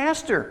accuse the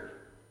master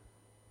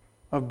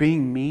of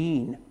being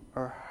mean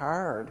or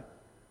hard.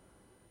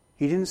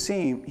 He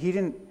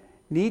didn't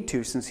need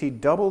to, since he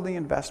doubled the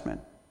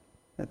investment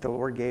that the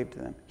Lord gave to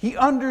them. He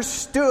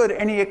understood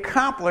and he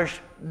accomplished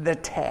the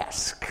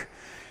task.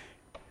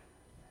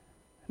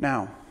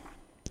 Now,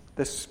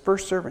 this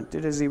first servant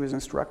did as he was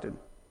instructed,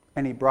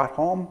 and he brought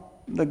home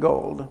the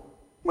gold,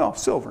 well,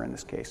 silver in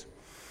this case.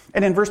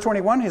 And in verse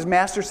 21, his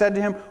master said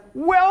to him,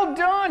 "Well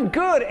done,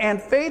 good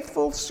and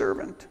faithful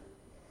servant.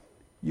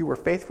 You were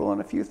faithful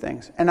in a few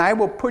things, and I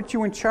will put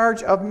you in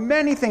charge of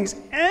many things.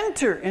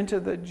 Enter into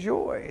the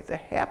joy, the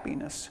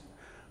happiness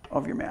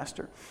of your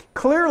master."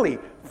 Clearly,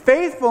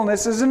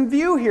 faithfulness is in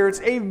view here.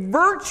 It's a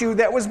virtue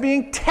that was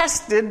being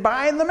tested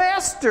by the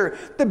master.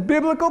 The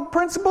biblical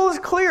principle is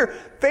clear.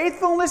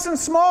 Faithfulness in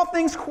small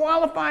things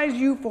qualifies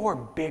you for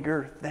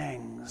bigger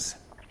things.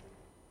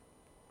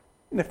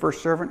 And the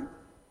first servant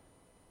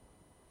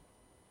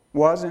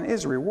was and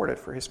is rewarded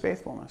for his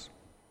faithfulness.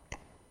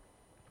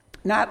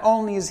 Not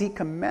only is he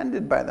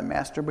commended by the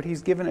master, but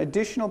he's given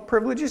additional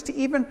privileges to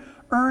even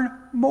earn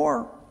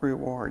more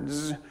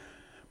rewards.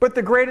 But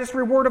the greatest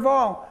reward of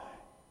all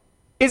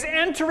is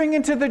entering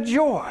into the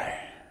joy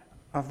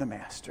of the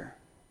master.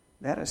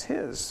 That is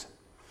his.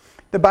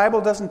 The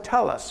Bible doesn't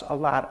tell us a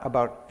lot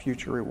about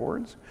future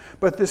rewards,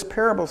 but this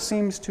parable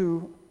seems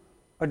to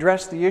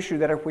address the issue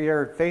that if we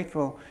are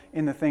faithful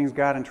in the things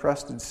God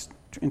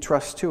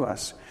entrusts to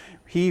us,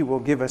 He will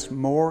give us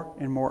more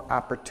and more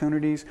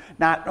opportunities,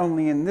 not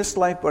only in this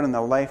life, but in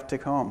the life to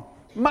come.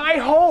 My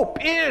hope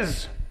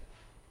is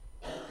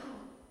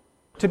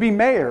to be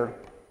mayor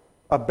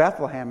of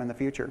Bethlehem in the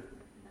future.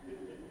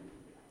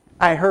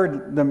 I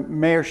heard the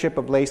mayorship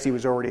of Lacey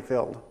was already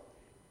filled.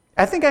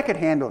 I think I could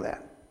handle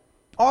that.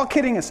 All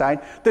kidding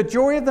aside, the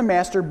joy of the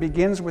master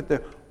begins with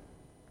the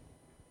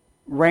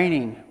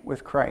reigning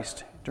with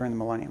Christ during the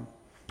millennium.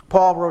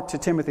 Paul wrote to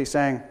Timothy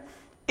saying,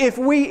 "If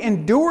we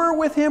endure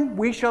with him,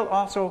 we shall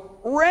also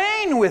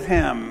reign with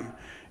him."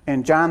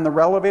 And John the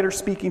Revelator,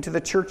 speaking to the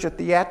church at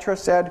Thyatira,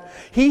 said,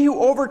 "He who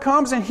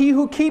overcomes and he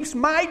who keeps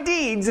my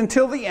deeds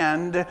until the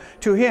end,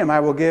 to him I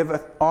will give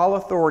all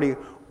authority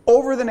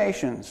over the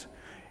nations.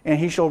 And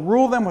he shall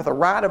rule them with a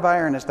rod of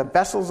iron, as the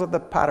vessels of the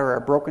potter are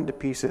broken to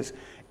pieces,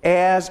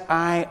 as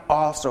I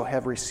also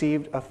have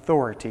received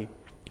authority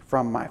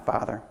from my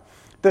Father."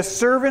 The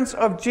servants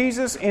of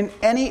Jesus in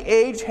any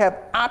age have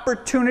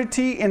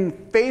opportunity in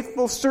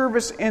faithful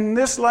service in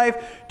this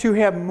life to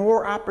have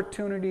more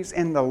opportunities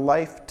in the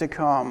life to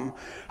come.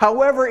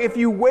 However, if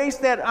you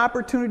waste that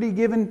opportunity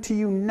given to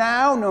you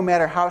now, no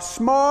matter how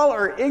small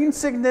or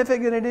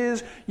insignificant it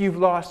is, you've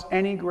lost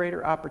any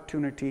greater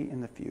opportunity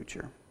in the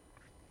future.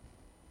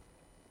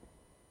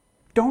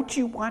 Don't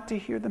you want to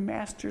hear the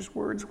Master's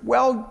words?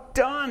 "Well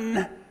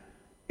done."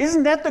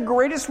 Isn't that the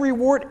greatest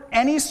reward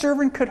any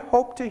servant could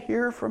hope to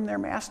hear from their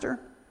master?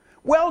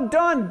 "Well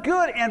done,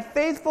 good and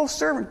faithful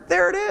servant."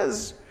 There it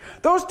is.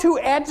 Those two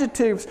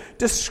adjectives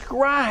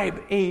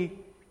describe a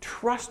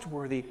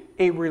trustworthy,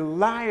 a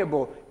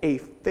reliable, a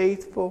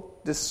faithful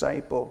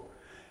disciple.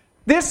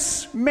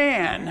 This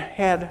man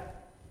had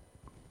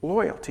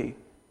loyalty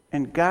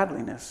and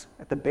godliness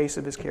at the base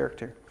of his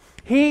character.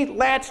 He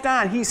latched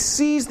on. He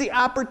seized the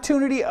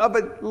opportunity of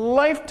a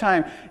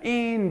lifetime,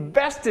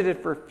 invested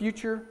it for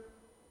future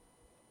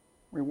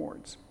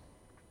rewards.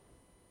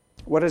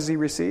 What does he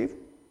receive?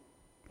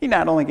 He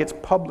not only gets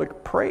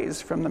public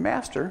praise from the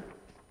master,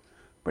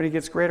 but he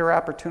gets greater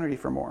opportunity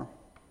for more.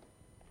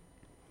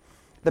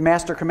 The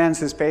master commends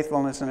his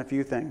faithfulness in a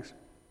few things.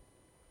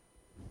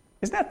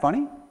 Isn't that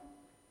funny?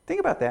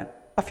 Think about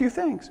that. A few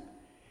things.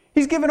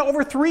 He's given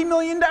over $3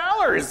 million.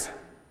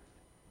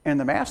 And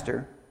the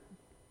master,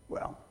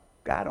 well,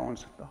 God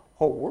owns the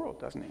whole world,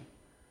 doesn't he?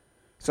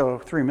 So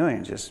 $3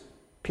 million is just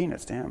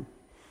peanuts to him.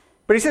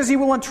 But he says he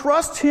will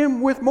entrust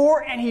him with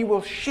more, and he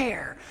will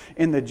share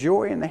in the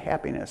joy and the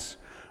happiness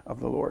of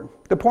the Lord.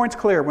 The point's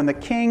clear. When the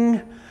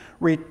king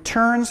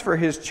returns for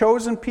his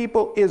chosen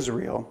people,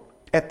 Israel,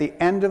 at the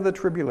end of the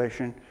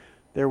tribulation,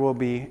 there will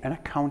be an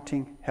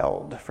accounting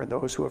held for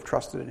those who have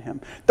trusted in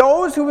him.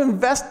 Those who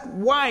invest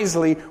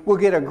wisely will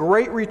get a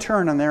great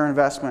return on their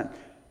investment.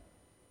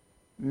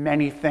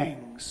 Many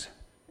things,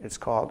 it's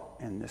called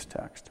in this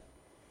text.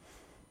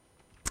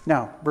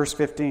 Now, verse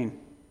 15.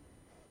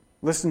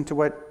 Listen to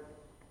what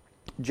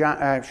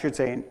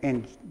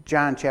in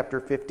John chapter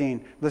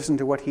 15, listen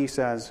to what he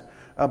says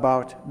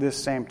about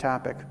this same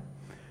topic,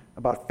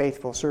 about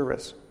faithful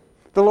service.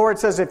 The Lord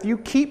says, if you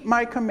keep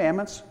my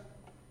commandments,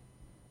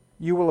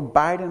 you will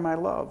abide in my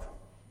love,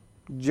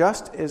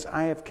 just as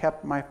I have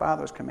kept my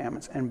Father's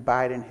commandments and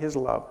abide in his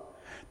love.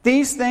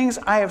 These things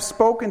I have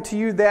spoken to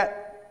you,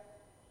 that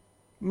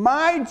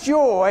my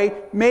joy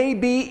may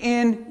be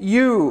in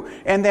you,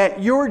 and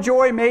that your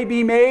joy may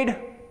be made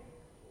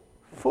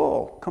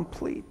full,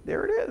 complete.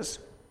 There it is.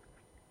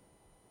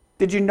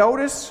 Did you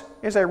notice,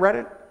 as I read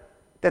it,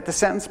 that the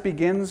sentence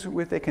begins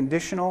with a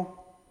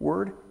conditional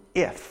word?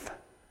 If.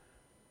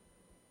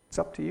 It's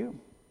up to you.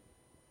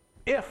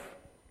 If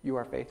you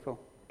are faithful,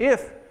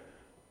 if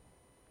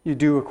you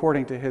do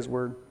according to his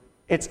word,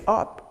 it's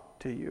up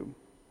to you.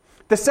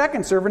 The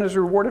second servant is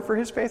rewarded for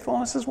his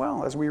faithfulness as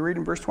well, as we read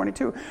in verse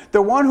 22.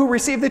 The one who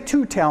received the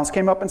 2 talents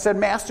came up and said,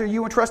 Master,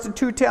 you entrusted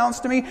 2 talents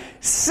to me.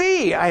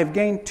 See, I have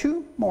gained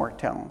 2 more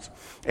talents.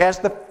 As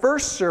the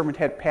first servant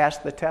had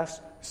passed the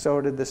test,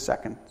 so did the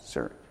second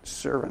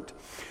servant.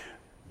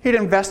 He'd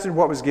invested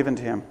what was given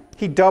to him.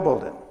 He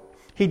doubled it.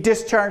 He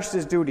discharged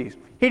his duties.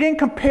 He didn't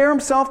compare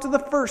himself to the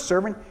first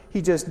servant.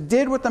 He just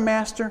did what the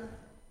master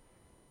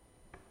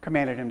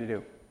commanded him to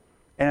do.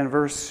 And in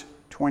verse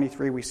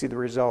 23, we see the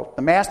result.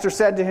 The master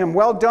said to him,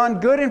 well done,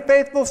 good and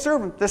faithful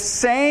servant. The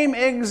same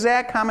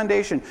exact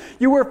commendation.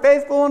 You were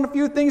faithful in a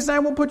few things, and I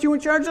will put you in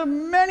charge of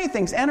many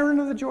things. Enter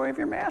into the joy of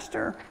your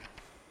master.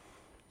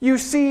 You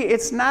see,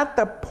 it's not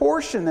the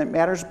portion that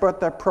matters,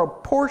 but the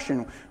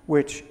proportion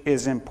which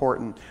is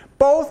important.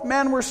 Both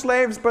men were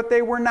slaves, but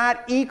they were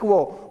not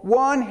equal.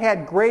 One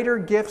had greater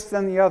gifts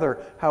than the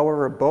other.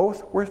 However,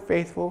 both were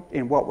faithful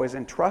in what was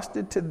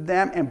entrusted to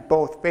them, and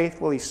both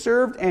faithfully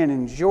served and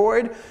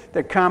enjoyed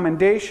the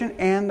commendation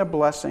and the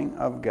blessing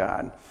of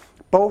God.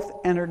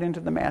 Both entered into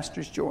the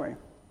master's joy.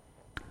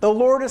 The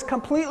Lord is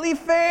completely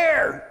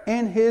fair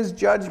in his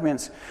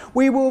judgments.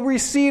 We will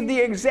receive the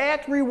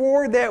exact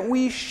reward that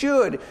we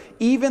should.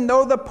 Even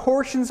though the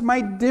portions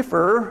might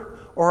differ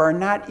or are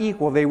not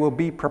equal, they will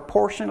be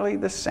proportionally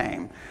the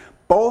same.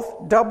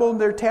 Both doubled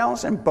their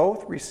talents and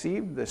both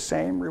received the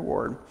same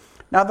reward.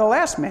 Now the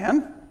last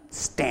man,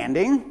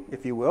 standing,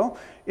 if you will,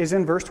 is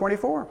in verse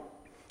 24.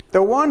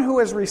 The one who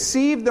has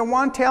received the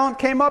 1 talent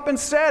came up and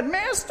said,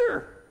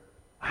 Master,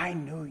 I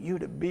knew you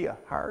to be a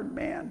hard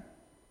man.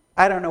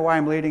 I don't know why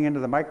I'm leading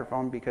into the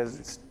microphone because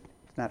it's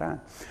not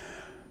on.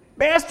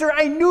 Master,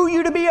 I knew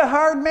you to be a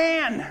hard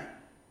man,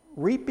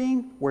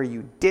 reaping where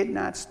you did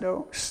not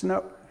sow,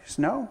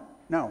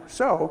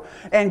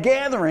 and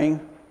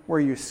gathering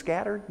where you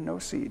scattered no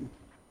seed.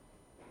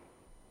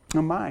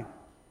 Oh my.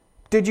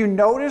 Did you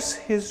notice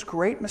his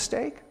great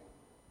mistake?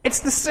 It's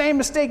the same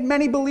mistake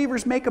many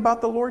believers make about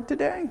the Lord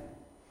today.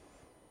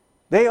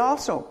 They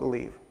also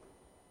believe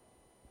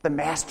the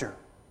master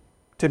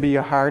to be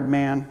a hard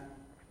man.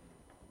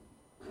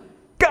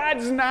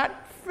 God's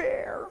not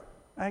fair.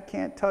 I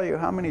can't tell you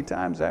how many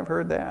times I've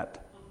heard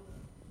that.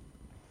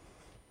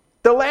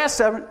 The last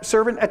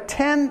servant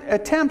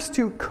attempts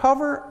to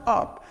cover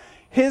up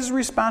his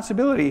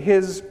responsibility,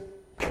 his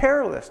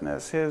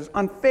carelessness, his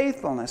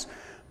unfaithfulness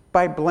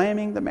by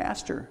blaming the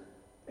master,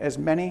 as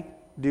many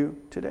do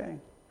today.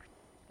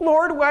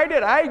 Lord, why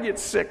did I get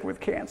sick with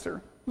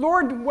cancer?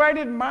 Lord, why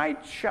did my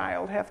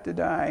child have to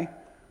die?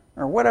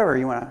 Or whatever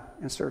you want to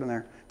insert in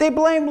there. They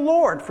blame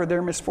Lord for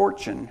their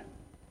misfortune.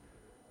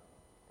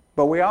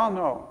 But we all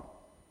know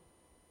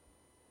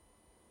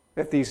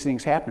that these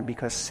things happen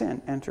because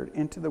sin entered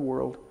into the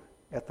world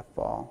at the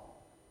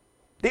fall.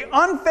 The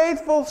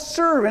unfaithful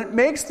servant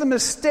makes the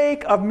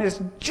mistake of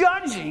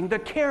misjudging the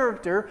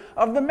character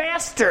of the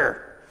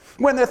master.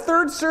 When the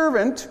third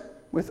servant,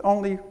 with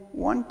only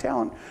 1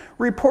 talent,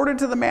 reported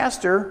to the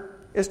master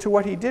as to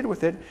what he did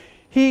with it,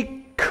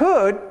 he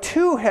could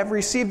too have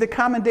received the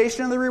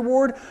commendation and the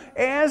reward,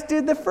 as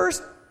did the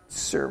first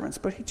servants,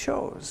 but he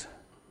chose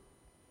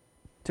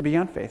to be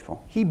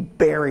unfaithful. He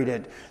buried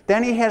it.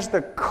 Then he has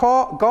the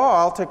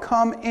gall to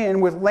come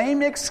in with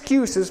lame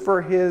excuses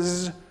for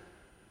his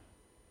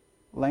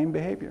lame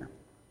behavior.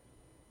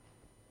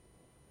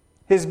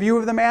 His view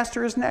of the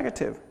master is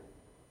negative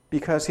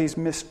because he's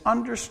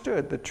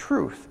misunderstood the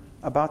truth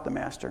about the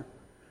master.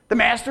 The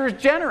master is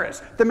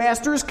generous. The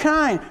master is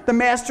kind. The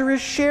master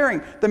is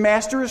sharing. The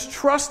master is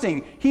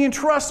trusting. He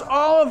entrusts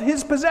all of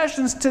his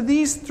possessions to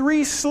these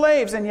 3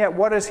 slaves. And yet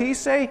what does he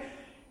say?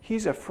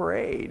 He's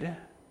afraid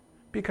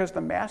because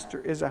the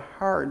master is a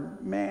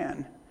hard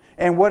man.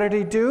 And what did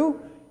he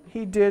do?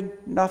 He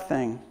did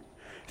nothing.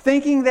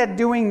 Thinking that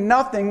doing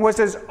nothing was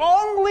his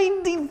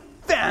only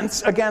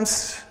defense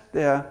against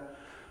the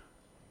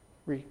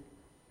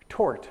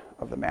retort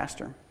of the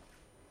master.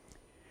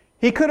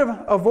 He could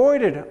have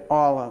avoided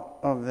all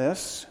of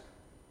this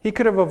He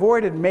could have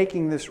avoided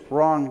making this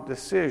wrong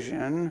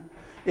decision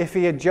if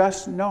he had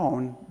just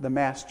known the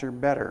master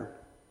better.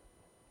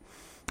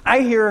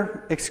 I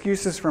hear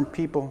excuses from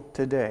people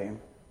today.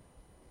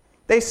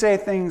 They say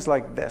things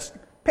like this: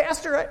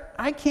 Pastor,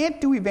 I can't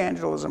do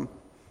evangelism.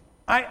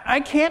 I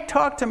can't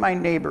talk to my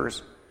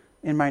neighbors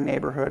in my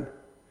neighborhood.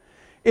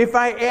 If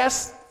I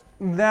ask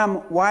them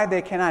why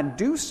they cannot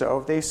do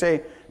so, they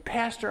say,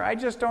 Pastor, I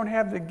just don't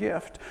have the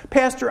gift.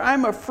 Pastor,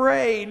 I'm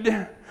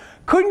afraid.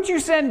 Couldn't you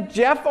send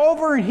Jeff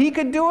over and he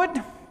could do it?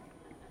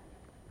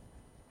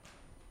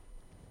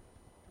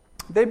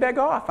 They beg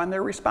off on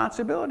their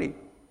responsibility.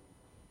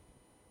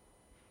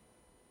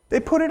 They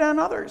put it on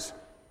others.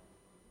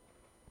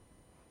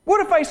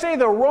 What if I say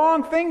the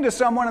wrong thing to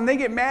someone and they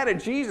get mad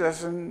at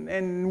Jesus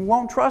and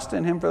won't trust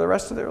in him for the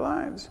rest of their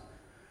lives?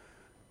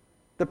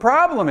 The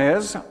problem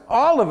is,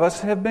 all of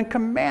us have been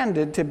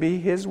commanded to be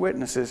his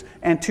witnesses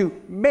and to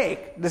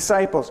make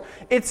disciples.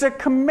 It's a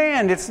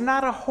command. It's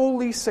not a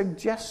holy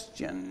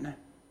suggestion.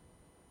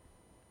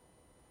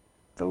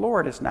 The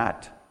Lord is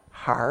not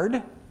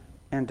hard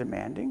and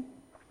demanding.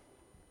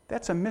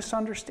 That's a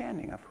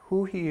misunderstanding of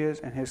who he is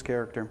and his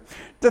character.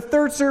 The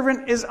third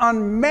servant is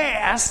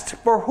unmasked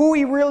for who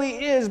he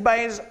really is by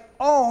his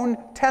own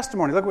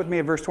testimony. Look with me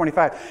at verse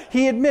 25.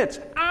 He admits,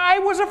 I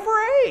was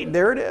afraid.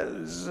 There it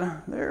is.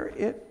 There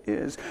it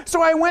is.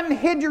 So I went and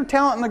hid your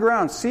talent in the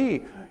ground.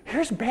 See,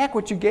 here's back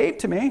what you gave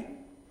to me.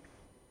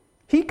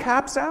 He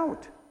cops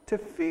out to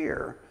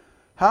fear.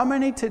 How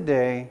many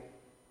today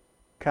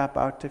cop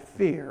out to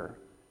fear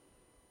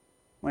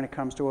when it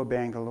comes to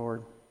obeying the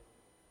Lord?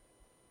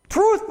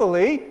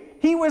 Truthfully,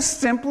 he was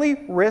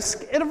simply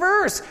risk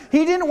adverse.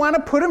 He didn't want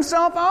to put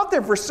himself out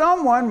there, for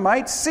someone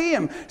might see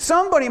him.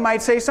 Somebody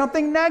might say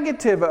something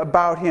negative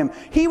about him.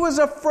 He was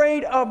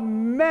afraid of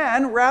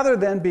men rather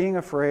than being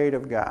afraid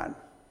of God.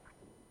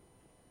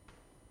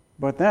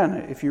 But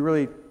then, if you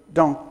really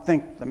don't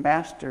think the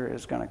master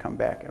is going to come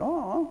back at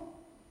all,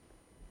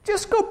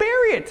 just go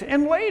bury it.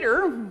 And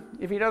later,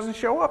 if he doesn't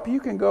show up, you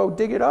can go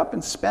dig it up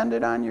and spend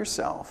it on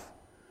yourself.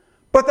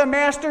 But the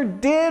master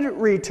did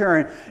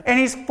return, and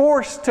he's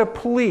forced to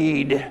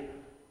plead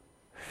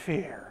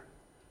fear.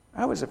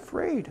 I was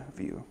afraid of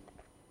you.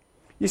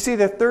 You see,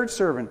 the third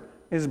servant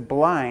is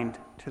blind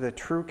to the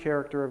true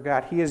character of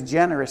God. He is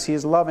generous. He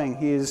is loving.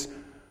 He is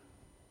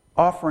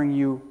offering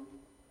you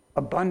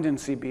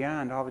abundancy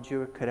beyond all that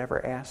you could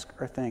ever ask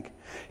or think.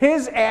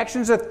 His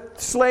actions, the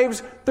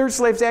third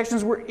slave's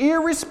actions, were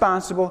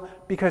irresponsible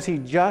because he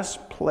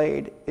just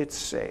played it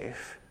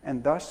safe,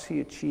 and thus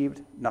he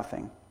achieved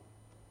nothing.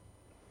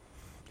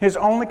 His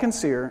only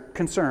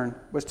concern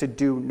was to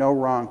do no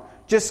wrong.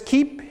 Just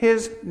keep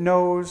his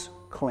nose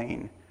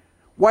clean.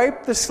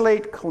 Wipe the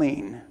slate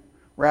clean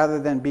rather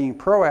than being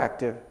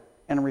proactive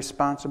and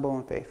responsible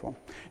and faithful.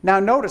 Now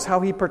notice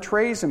how he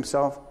portrays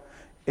himself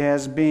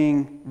as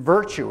being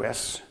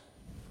virtuous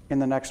in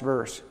the next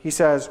verse. He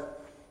says,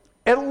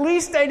 at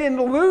least I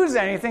didn't lose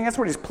anything. That's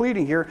what he's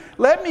pleading here.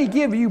 Let me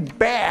give you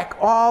back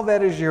all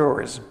that is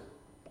yours.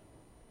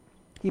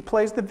 He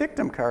plays the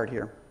victim card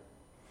here.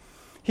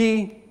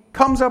 He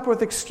comes up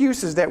with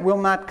excuses that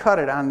will not cut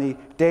it on the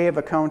day of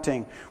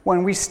accounting.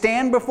 When we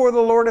stand before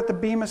the Lord at the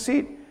bema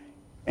seat,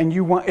 and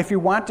if you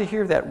want to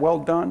hear that, well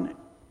done,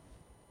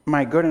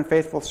 my good and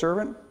faithful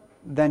servant,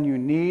 then you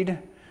need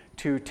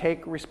to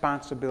take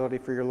responsibility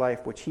for your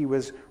life, which he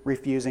was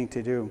refusing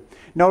to do.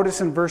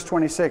 Notice in verse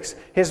 26,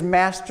 his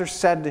master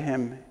said to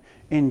him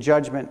in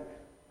judgment,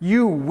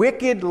 you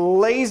wicked,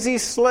 lazy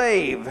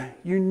slave,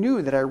 you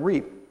knew that I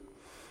reap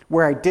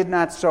where I did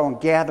not sow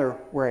and gather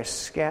where I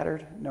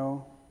scattered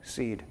no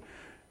seed.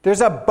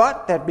 There's a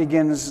but that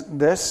begins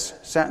this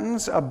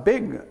sentence, a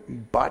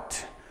big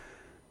but.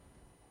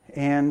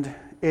 And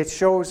it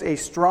shows a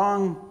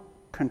strong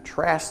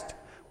contrast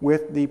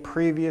with the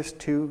previous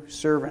two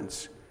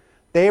servants.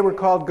 They were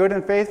called good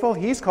and faithful.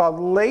 He's called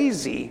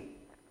lazy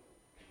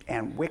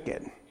and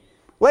wicked.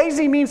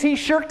 Lazy means he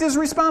shirked his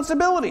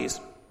responsibilities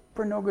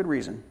for no good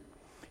reason.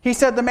 He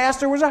said the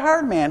master was a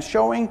hard man,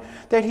 showing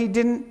that he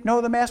didn't know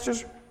the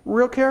master's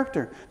real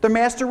character. The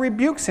master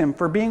rebukes him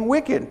for being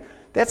wicked.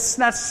 That's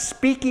not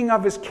speaking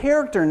of his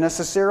character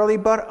necessarily,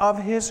 but of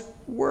his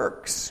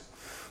works.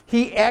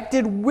 He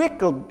acted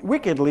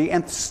wickedly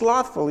and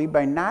slothfully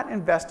by not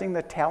investing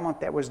the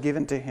talent that was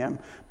given to him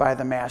by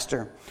the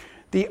master.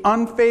 The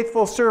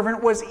unfaithful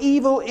servant was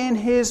evil in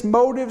his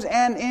motives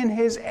and in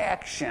his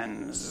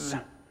actions.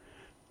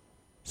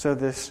 So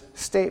this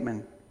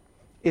statement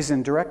is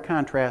in direct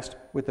contrast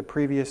with the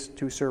previous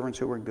two servants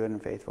who were good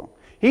and faithful.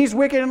 He's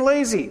wicked and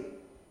lazy.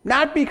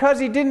 Not because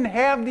he didn't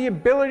have the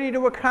ability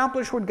to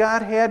accomplish what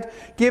God had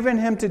given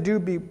him to do,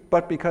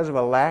 but because of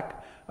a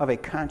lack of a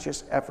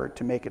conscious effort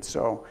to make it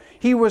so.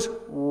 He was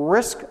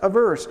risk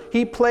averse.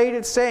 He played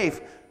it safe,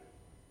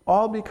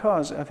 all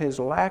because of his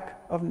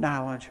lack of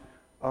knowledge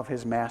of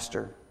his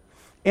master.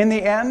 In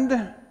the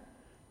end,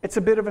 it's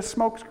a bit of a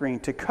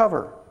smokescreen to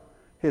cover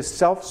his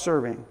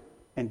self-serving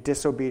and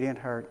disobedient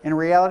heart. In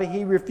reality,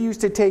 he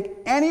refused to take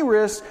any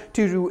risk,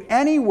 to do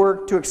any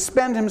work, to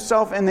expend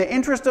himself in the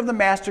interest of the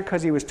master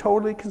because he was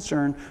totally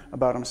concerned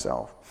about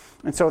himself.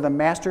 And so the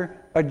master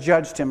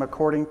adjudged him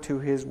according to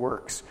his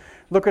works.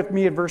 Look at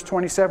me at verse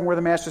 27 where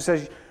the master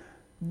says,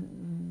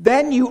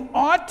 "Then you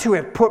ought to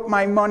have put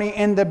my money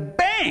in the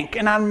bank,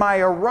 and on my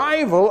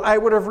arrival I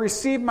would have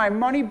received my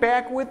money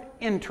back with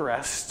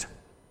interest."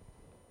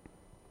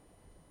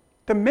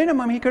 The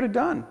minimum he could have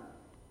done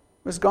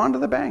was gone to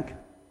the bank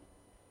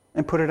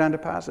and put it on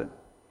deposit.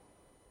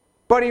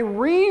 But he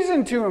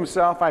reasoned to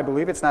himself, I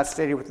believe, it's not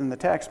stated within the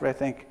text, but I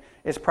think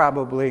it's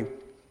probably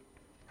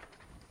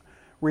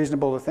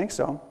reasonable to think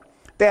so,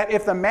 that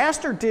if the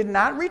master did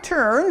not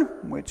return,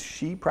 which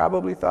he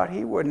probably thought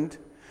he wouldn't,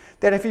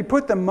 that if he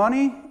put the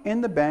money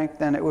in the bank,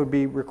 then it would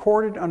be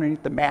recorded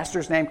underneath the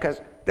master's name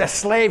because the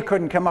slave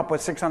couldn't come up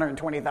with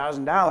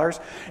 $620,000,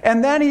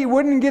 and then he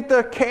wouldn't get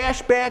the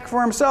cash back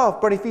for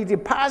himself. But if he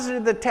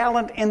deposited the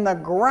talent in the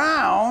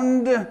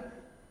ground,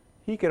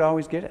 he could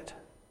always get it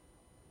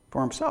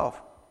for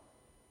himself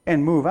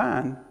and move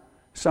on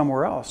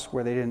somewhere else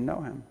where they didn't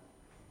know him.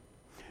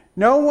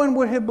 No one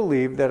would have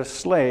believed that a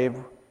slave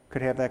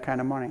could have that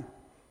kind of money,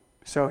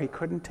 so he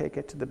couldn't take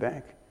it to the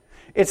bank.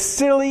 It's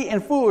silly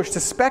and foolish to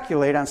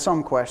speculate on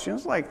some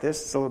questions like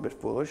this. It's a little bit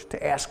foolish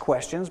to ask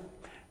questions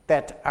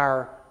that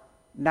are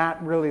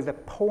not really the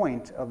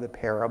point of the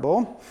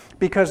parable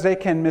because they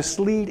can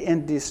mislead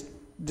and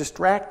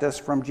distract us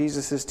from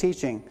Jesus'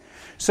 teaching.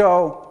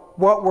 So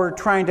what we're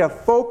trying to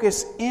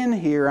focus in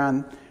here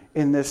on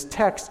in this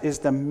text is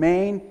the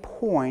main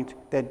point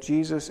that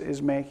Jesus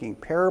is making.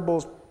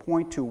 Parables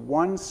point to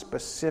one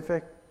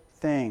specific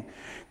thing.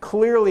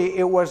 Clearly,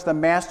 it was the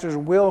master's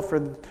will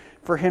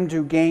for him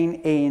to gain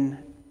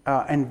an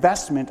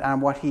investment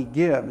on what he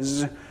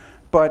gives,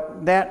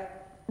 but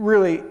that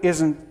really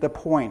isn't the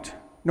point,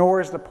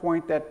 nor is the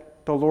point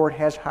that the Lord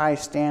has high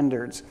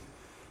standards.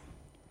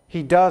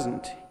 He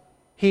doesn't.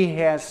 He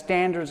has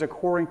standards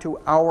according to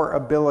our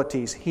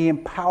abilities. He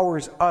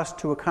empowers us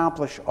to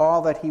accomplish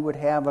all that he would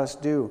have us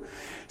do.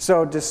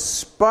 So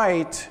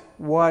despite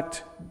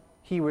what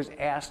he was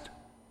asked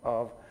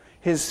of,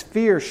 his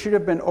fear should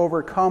have been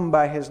overcome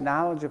by his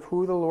knowledge of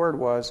who the Lord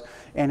was,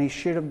 and he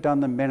should have done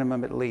the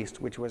minimum at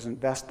least, which was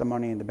invest the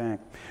money in the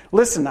bank.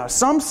 Listen now,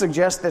 some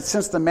suggest that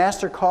since the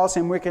master calls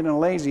him wicked and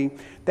lazy,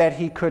 that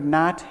he could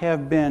not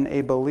have been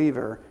a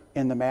believer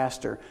in the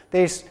master.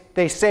 They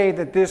say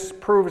that this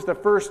proves the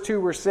first two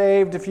were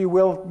saved, if you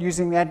will,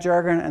 using that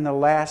jargon, and the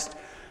last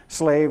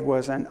slave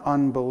was an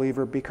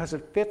unbeliever, because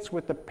it fits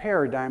with the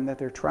paradigm that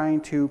they're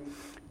trying to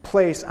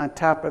place on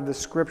top of the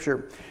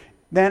scripture.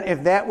 Then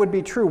if that would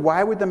be true,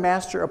 why would the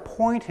master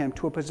appoint him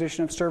to a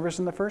position of service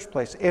in the first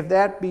place? If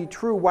that be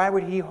true, why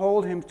would he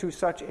hold him to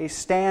such a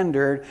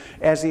standard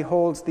as he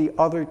holds the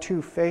other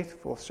two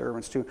faithful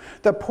servants to?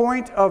 The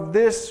point of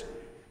this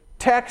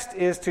text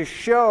is to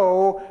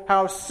show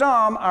how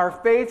some are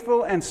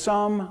faithful and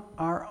some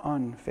are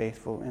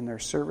unfaithful in their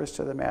service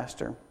to the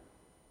master.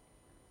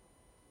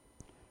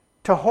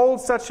 To hold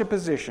such a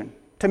position,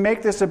 to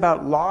make this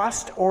about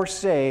lost or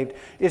saved,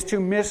 is to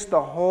miss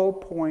the whole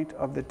point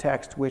of the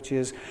text, which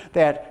is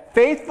that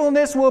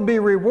faithfulness will be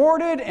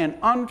rewarded and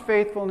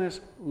unfaithfulness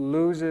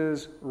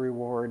loses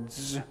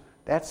rewards.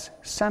 That's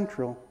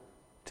central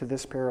to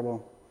this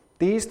parable.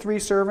 These three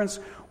servants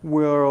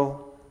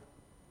will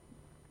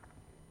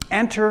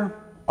enter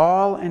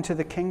all into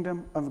the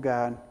kingdom of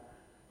God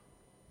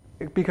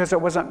because it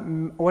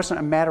wasn't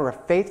a matter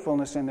of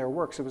faithfulness in their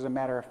works. It was a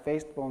matter of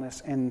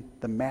faithfulness in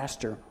the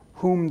master,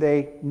 whom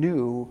they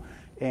knew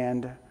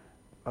and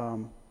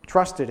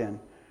trusted in.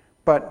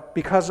 But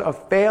because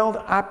of failed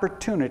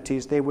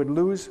opportunities, they would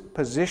lose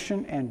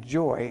position and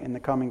joy in the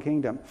coming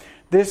kingdom.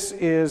 This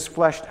is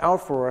fleshed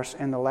out for us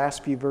in the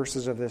last few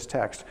verses of this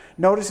text.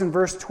 Notice in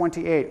verse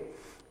 28,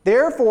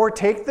 "Therefore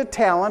take the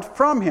talent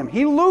from him."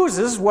 He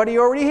loses what he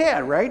already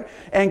had, right?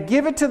 "And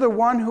give it to the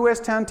one who has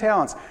 10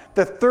 talents.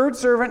 The third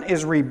servant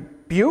is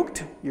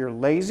rebuked. You're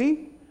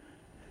lazy.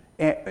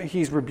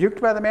 He's rebuked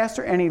by the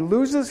master, and he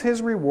loses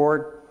his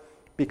reward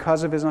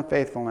because of his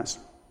unfaithfulness.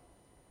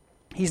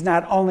 He's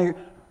not only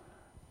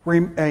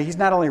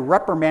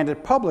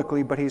reprimanded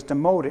publicly, but he's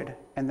demoted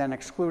and then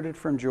excluded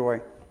from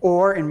joy,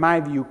 or, in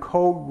my view,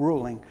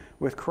 co-ruling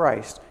with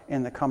Christ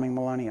in the coming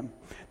millennium.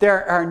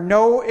 There are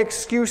no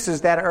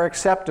excuses that are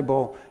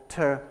acceptable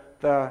to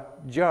the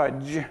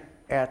judge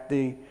at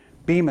the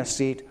bema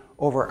seat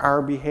over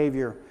our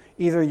behavior.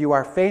 Either you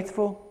are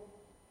faithful,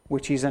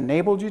 which he's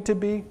enabled you to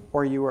be,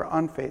 or you are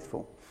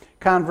unfaithful.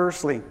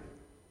 Conversely,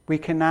 we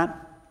cannot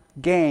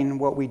gain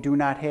what we do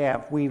not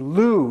have. We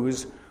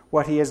lose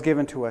what he has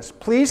given to us.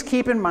 Please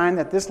keep in mind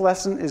that this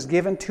lesson is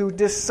given to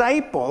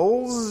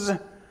disciples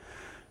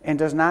and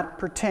does not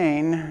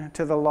pertain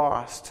to the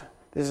lost.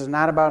 This is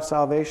not about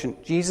salvation.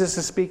 Jesus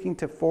is speaking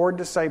to 4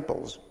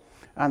 disciples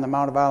on the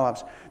Mount of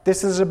Olives.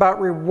 This is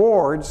about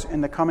rewards in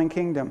the coming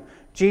kingdom.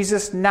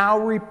 Jesus now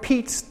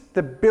repeats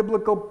the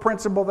biblical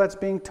principle that's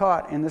being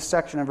taught in this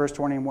section of verse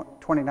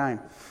 29.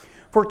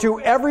 For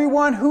to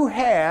everyone who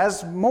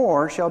has,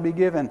 more shall be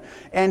given,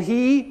 and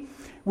he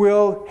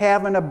will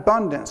have an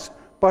abundance.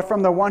 But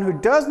from the one who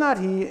does not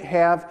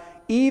have,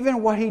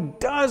 even what he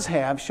does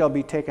have shall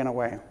be taken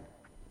away."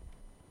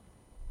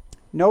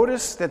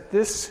 Notice that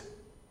this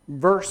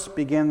verse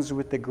begins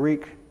with the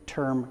Greek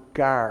term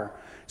gar.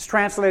 It's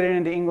translated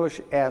into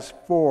English as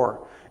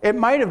for. It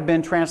might have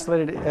been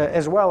translated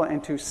as well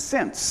into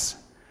since.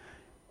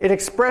 It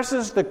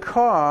expresses the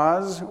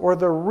cause or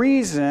the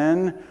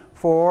reason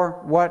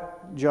for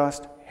what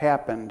just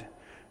happened.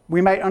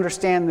 We might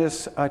understand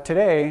this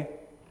today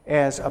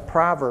as a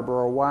proverb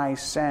or a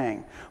wise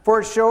saying. For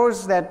it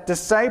shows that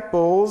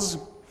disciples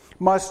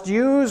must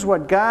use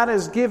what God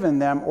has given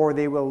them or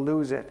they will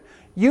lose it.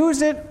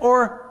 Use it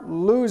or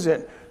lose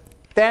it.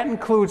 That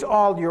includes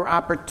all your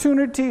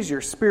opportunities,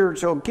 your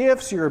spiritual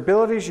gifts, your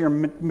abilities, your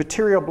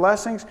material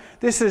blessings.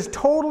 This is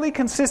totally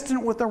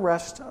consistent with the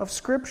rest of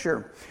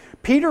Scripture.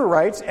 Peter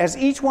writes, "As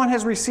each one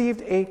has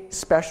received a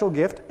special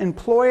gift,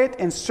 employ it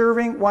in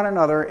serving one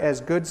another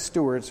as good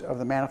stewards of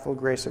the manifold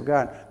grace of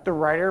God." The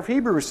writer of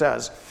Hebrews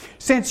says,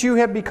 "Since you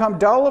have become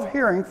dull of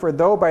hearing, for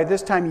though by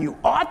this time you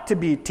ought to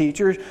be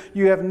teachers,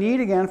 you have need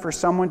again for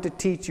someone to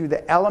teach you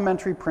the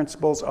elementary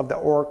principles of the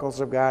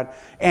oracles of God,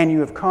 and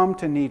you have come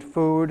to need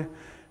food.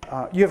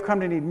 You have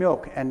come to need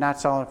milk and not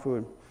solid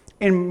food."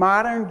 In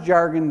modern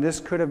jargon, this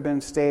could have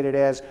been stated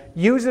as,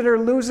 use it or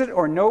lose it,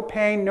 or no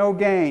pain, no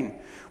gain.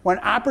 When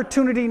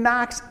opportunity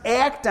knocks,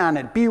 act on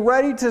it. Be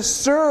ready to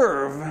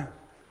serve,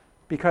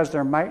 because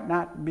there might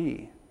not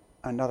be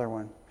another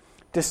one.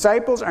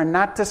 Disciples are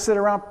not to sit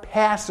around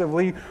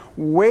passively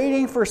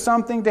waiting for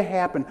something to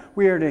happen.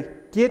 We are to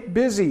get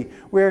busy.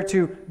 We are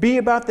to be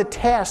about the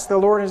task the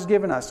Lord has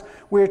given us.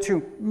 We are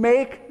to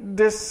make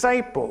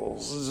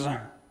disciples.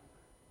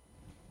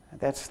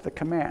 That's the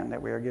command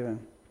that we are given.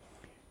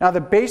 Now, the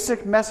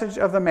basic message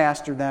of the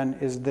Master then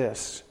is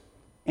this: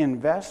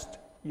 invest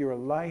your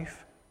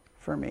life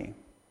for me.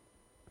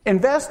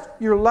 Invest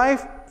your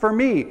life for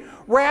me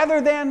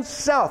rather than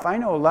self. I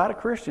know a lot of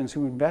Christians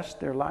who invest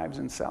their lives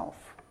in self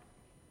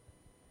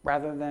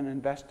rather than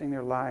investing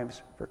their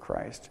lives for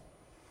Christ.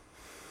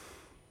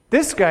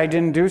 This guy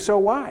didn't do so.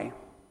 Why?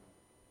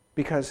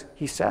 Because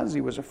he says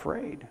he was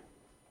afraid.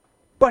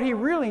 But he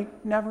really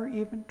never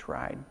even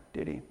tried,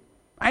 did he?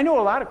 I know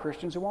a lot of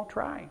Christians who won't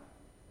try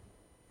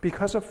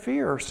because of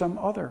fear or some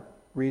other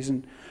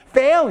reason.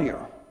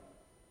 Failure.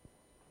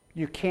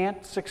 You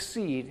can't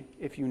succeed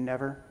if you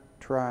never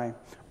try.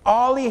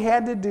 All he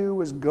had to do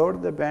was go to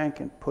the bank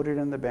and put it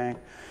in the bank,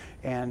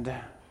 and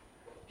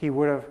he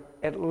would have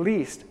at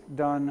least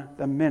done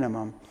the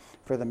minimum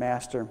for the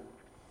Master.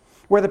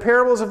 Where the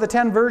parables of the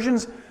 10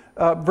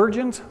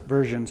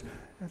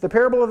 the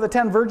parable of the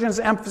 10 virgins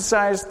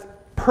emphasized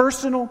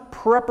personal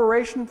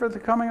preparation for the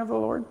coming of the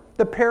Lord,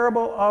 the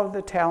parable of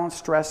the talents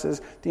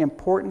stresses the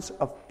importance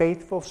of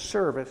faithful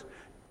service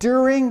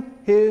during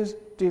his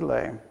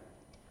delay.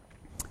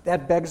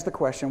 That begs the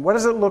question, what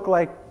does it look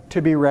like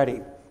to be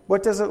ready?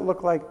 What does it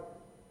look like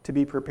to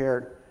be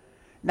prepared?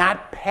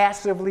 Not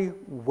passively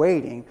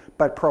waiting,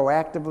 but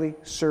proactively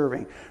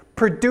serving,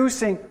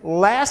 producing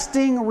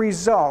lasting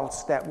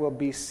results that will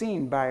be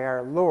seen by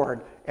our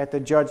Lord at the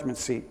judgment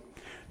seat.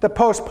 The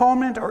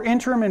postponement or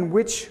interim in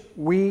which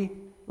we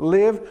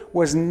live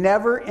was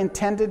never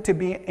intended to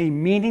be a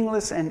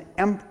meaningless and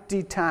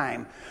empty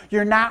time.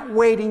 You're not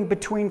waiting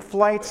between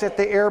flights at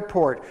the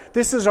airport.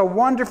 This is a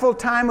wonderful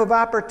time of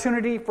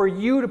opportunity for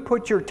you to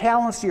put your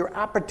talents, your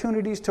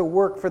opportunities to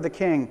work for the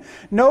King.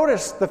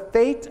 Notice the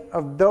fate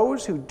of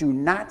those who do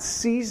not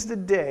seize the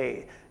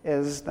day,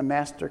 as the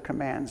Master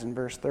commands in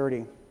verse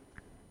 30.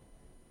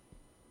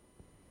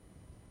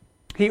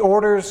 He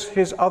orders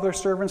his other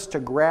servants to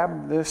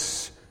grab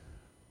this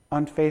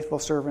unfaithful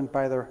servant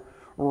by the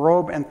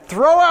robe and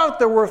throw out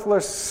the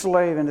worthless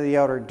slave into the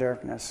outer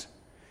darkness.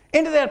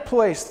 Into that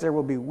place there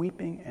will be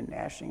weeping and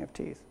gnashing of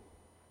teeth.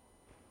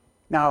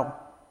 Now,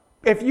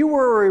 if you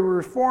were a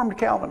Reformed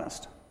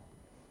Calvinist,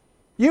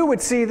 you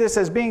would see this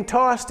as being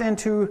tossed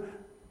into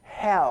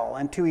hell,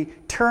 into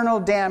eternal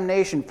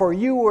damnation, for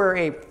you were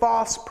a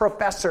false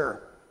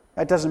professor.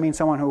 That doesn't mean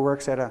someone who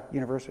works at a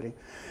university.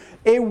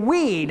 A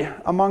weed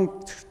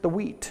amongst the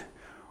wheat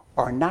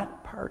are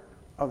not part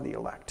of the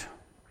elect.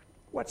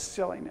 What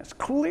silliness.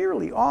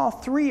 Clearly, all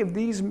three of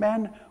these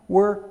men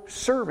were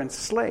servants,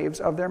 slaves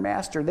of their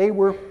master. They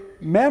were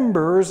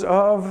members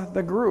of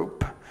the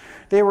group.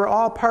 They were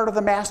all part of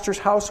the master's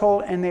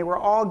household, and they were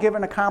all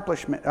given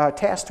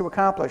tasks to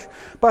accomplish.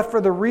 But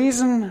for the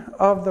reason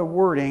of the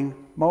wording,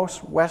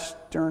 most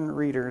Western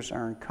readers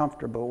are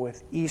uncomfortable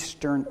with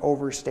Eastern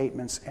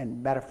overstatements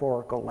and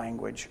metaphorical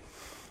language.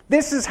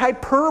 This is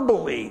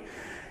hyperbole.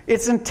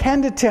 It's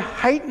intended to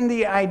heighten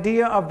the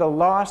idea of the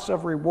loss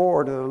of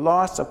reward, or the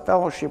loss of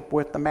fellowship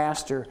with the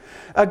Master.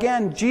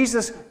 Again,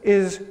 Jesus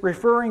is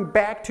referring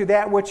back to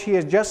that which he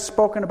has just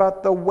spoken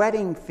about, the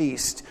wedding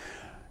feast.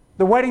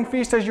 The wedding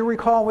feast, as you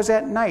recall, was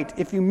at night.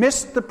 If you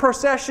missed the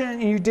procession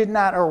and you did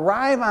not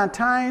arrive on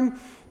time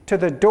to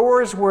the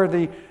doors where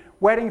the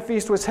wedding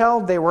feast was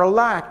held, they were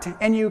locked,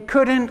 and you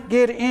couldn't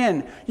get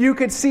in. You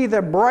could see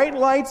the bright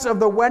lights of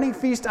the wedding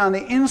feast on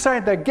the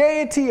inside, the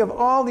gaiety of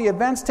all the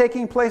events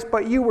taking place,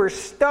 but you were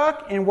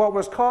stuck in what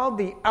was called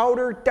the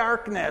outer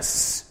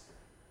darkness.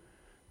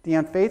 The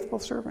unfaithful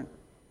servant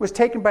was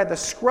taken by the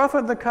scruff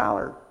of the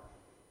collar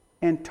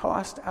and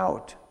tossed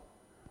out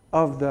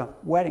of the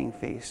wedding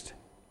feast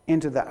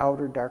into the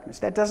outer darkness.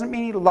 That doesn't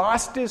mean he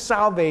lost his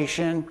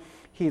salvation.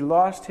 He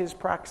lost his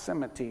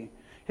proximity,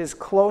 his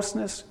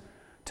closeness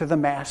to the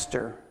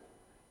master.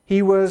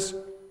 He was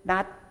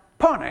not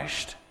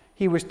punished.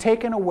 He was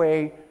taken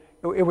away.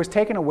 It was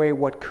taken away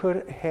what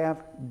could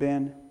have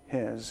been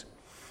his.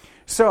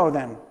 So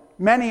then,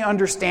 many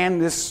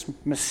understand this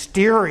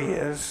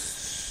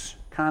mysterious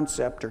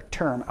concept or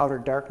term, outer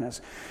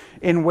darkness,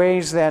 in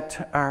ways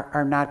that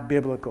are not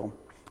biblical.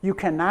 You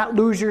cannot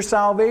lose your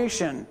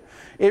salvation.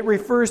 It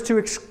refers to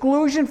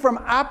exclusion from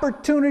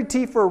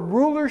opportunity for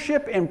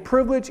rulership and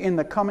privilege in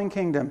the coming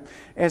kingdom.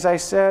 As I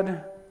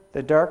said,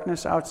 the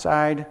darkness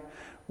outside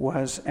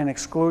was an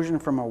exclusion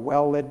from a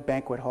well-lit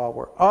banquet hall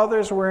where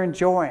others were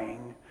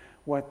enjoying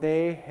what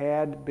they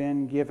had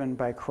been given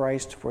by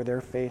Christ for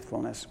their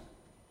faithfulness.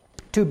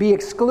 To be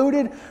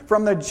excluded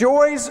from the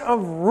joys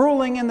of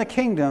ruling in the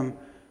kingdom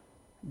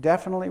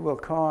definitely will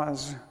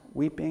cause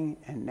weeping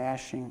and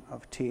gnashing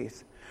of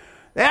teeth.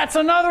 That's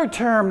another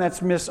term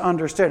that's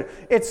misunderstood.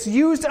 It's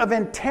used of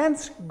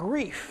intense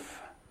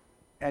grief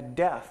at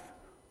death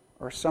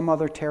or some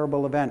other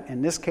terrible event.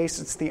 In this case,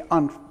 it's the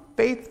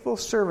unfaithful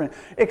servant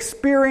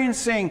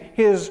experiencing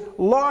his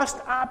lost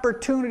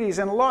opportunities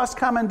and lost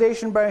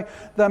commendation by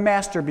the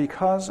master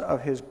because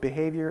of his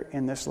behavior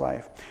in this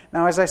life.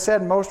 Now, as I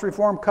said, most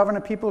Reformed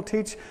covenant people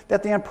teach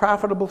that the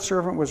unprofitable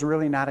servant was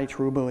really not a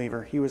true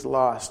believer. He was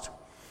lost.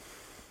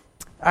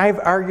 I've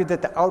argued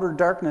that the outer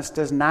darkness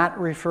does not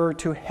refer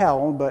to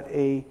hell, but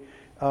a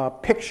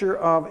picture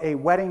of a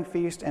wedding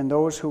feast and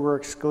those who were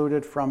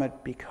excluded from it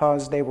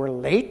because they were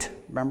late.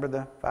 Remember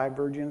the 5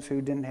 virgins who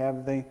didn't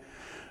have the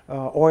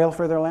oil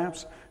for their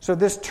lamps? So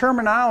this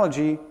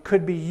terminology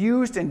could be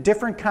used in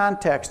different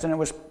contexts, and it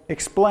was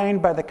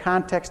explained by the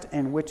context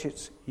in which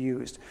it's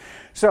used.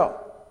 So,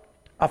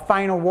 a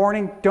final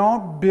warning,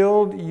 don't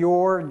build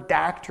your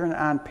doctrine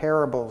on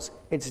parables.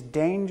 It's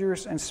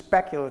dangerous and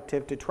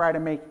speculative to try to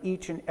make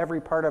each and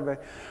every part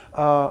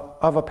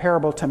of a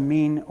parable to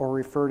mean or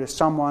refer to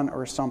someone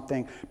or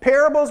something.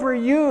 Parables were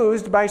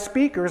used by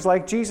speakers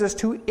like Jesus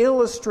to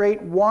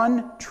illustrate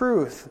one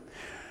truth.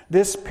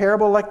 This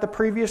parable, like the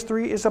previous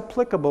 3, is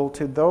applicable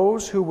to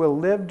those who will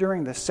live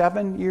during the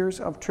 7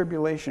 years of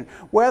tribulation,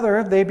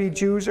 whether they be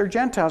Jews or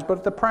Gentiles.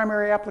 But the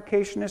primary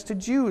application is to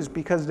Jews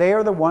because they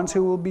are the ones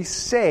who will be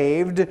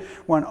saved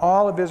when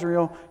all of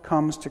Israel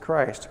comes to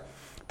Christ.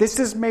 This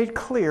is made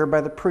clear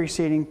by the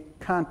preceding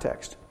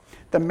context.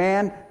 The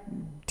man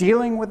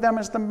dealing with them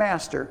as the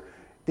master.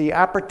 The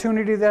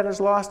opportunity that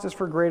is lost is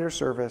for greater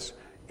service,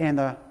 and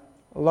the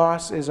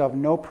loss is of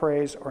no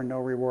praise or no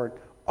reward.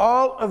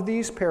 All of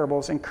these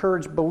parables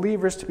encourage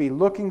believers to be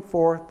looking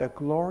for the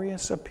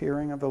glorious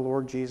appearing of the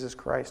Lord Jesus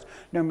Christ,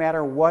 no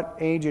matter what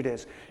age it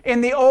is.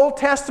 In the Old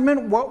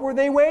Testament, what were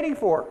they waiting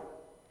for?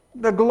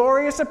 The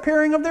glorious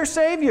appearing of their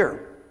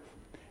Savior.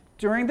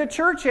 During the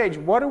church age,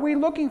 what are we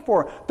looking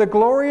for? The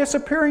glorious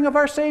appearing of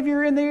our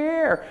Savior in the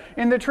air.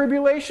 In the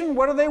tribulation,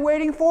 what are they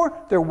waiting for?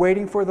 They're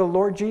waiting for the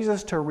Lord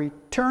Jesus to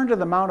return to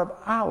the Mount of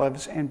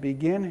Olives and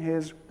begin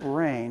his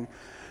reign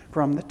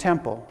from the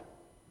temple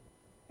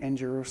in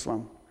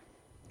Jerusalem.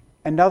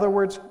 In other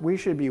words, we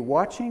should be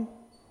watching,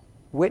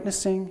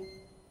 witnessing,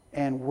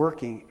 and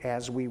working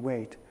as we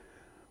wait.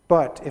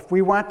 But if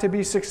we want to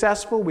be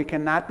successful, we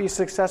cannot be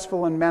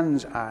successful in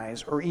men's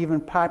eyes or even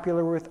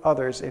popular with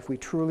others if we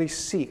truly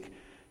seek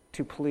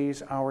to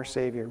please our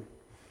Savior.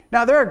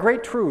 Now, there are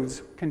great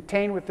truths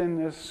contained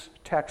within this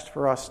text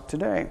for us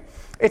today.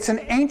 It's an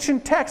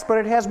ancient text, but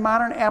it has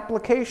modern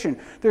application.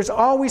 There's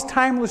always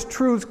timeless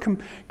truths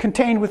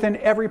contained within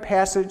every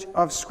passage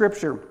of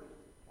Scripture.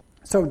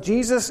 So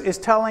Jesus is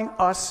telling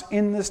us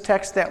in this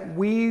text that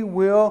we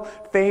will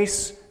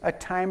face a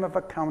time of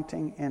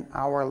accounting in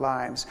our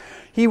lives.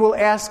 He will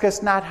ask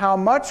us not how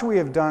much we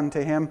have done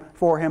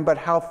for him, but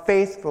how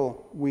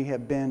faithful we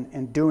have been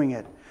in doing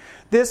it.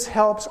 This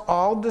helps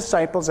all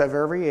disciples of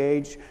every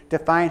age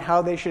define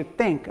how they should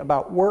think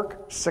about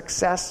work,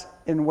 success,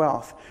 and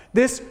wealth.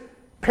 This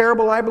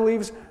parable, I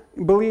believe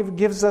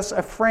gives us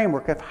a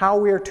framework of how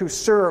we are to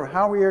serve,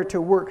 how we are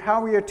to work,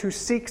 how we are to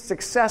seek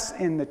success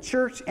in the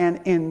church and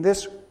in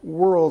this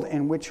world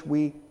in which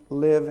we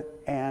live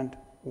and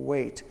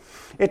wait.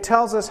 It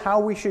tells us how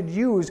we should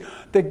use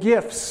the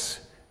gifts,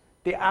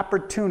 the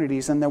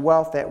opportunities, and the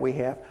wealth that we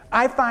have.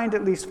 I find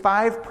at least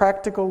 5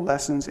 practical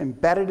lessons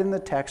embedded in the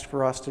text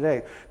for us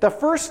today. The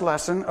first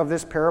lesson of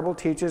this parable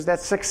teaches that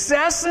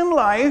success in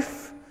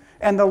life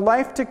and the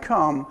life to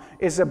come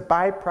is a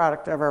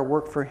byproduct of our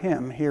work for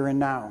him here and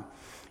now.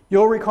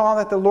 You'll recall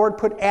that the Lord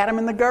put Adam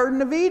in the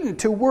Garden of Eden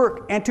to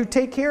work and to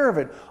take care of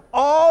it.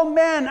 All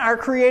men are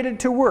created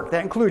to work.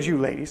 That includes you,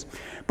 ladies.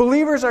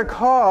 Believers are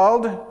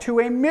called to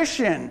a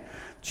mission.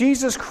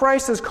 Jesus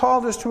Christ has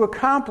called us to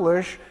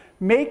accomplish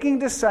making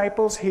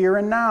disciples here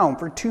and now.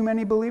 For too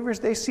many believers,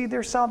 they see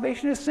their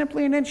salvation as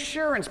simply an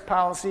insurance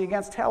policy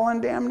against hell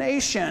and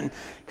damnation.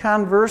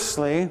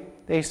 Conversely,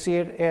 they see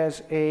it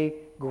as a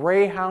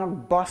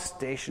Greyhound bus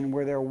station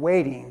where they're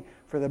waiting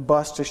for the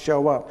bus to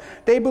show up.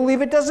 They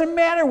believe it doesn't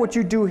matter what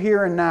you do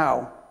here and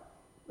now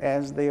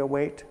as they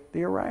await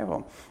the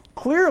arrival.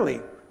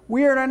 Clearly,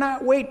 we are to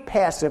not wait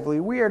passively.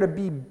 We are to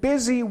be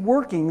busy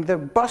working the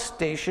bus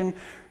station,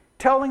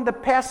 telling the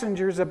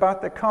passengers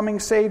about the coming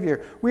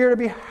Savior. We are to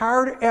be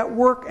hard at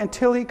work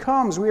until He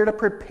comes. We are to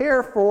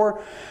prepare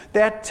for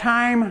that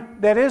time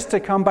that is to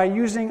come by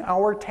using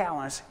our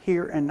talents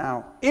here and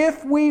now.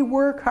 If we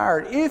work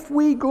hard, if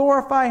we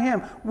glorify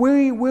Him,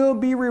 we will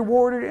be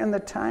rewarded in the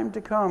time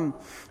to come.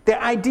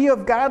 The idea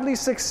of godly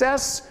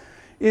success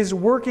is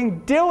working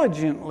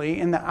diligently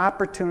in the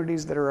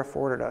opportunities that are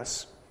afforded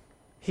us.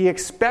 He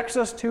expects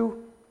us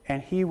to,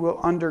 and He will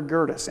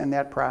undergird us in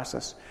that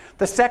process.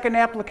 The second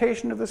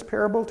application of this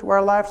parable to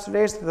our lives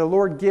today is that the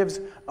Lord gives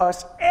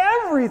us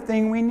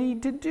everything we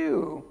need to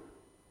do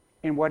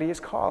in what He has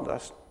called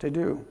us to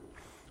do.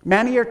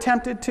 Many are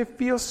tempted to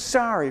feel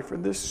sorry for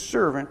this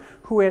servant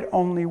who had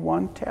only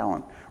 1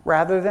 talent,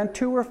 rather than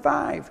 2 or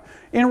 5.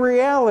 In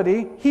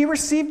reality, he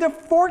received a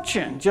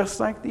fortune, just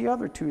like the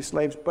other 2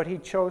 slaves, but he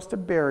chose to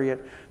bury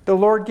it. The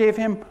Lord gave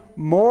him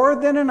more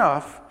than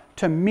enough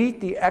to meet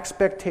the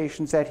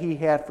expectations that He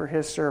had for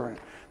His servant.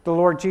 The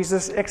Lord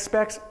Jesus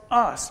expects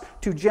us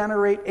to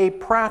generate a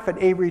profit,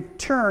 a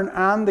return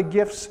on the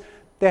gifts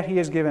that He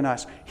has given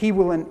us. He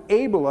will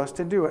enable us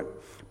to do it.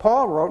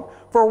 Paul wrote,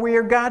 "For we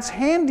are God's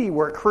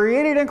handiwork,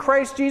 created in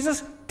Christ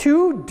Jesus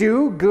to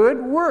do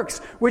good works,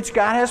 which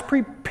God has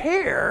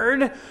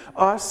prepared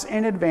us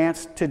in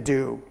advance to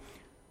do."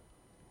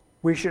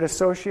 We should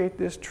associate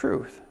this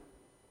truth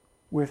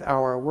with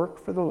our work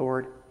for the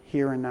Lord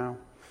here and now.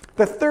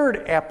 The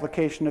third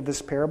application of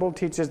this parable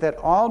teaches that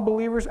all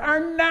believers are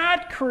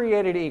not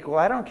created equal.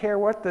 I don't care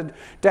what the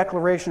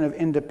Declaration of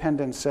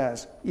Independence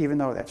says, even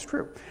though that's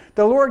true.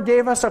 The Lord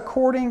gave us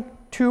according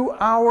to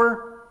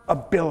our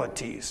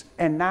abilities,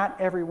 and not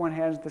everyone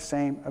has the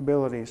same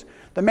abilities.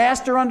 The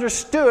master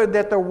understood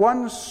that the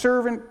 1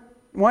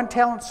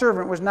 talent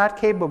servant was not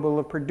capable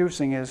of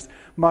producing as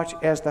much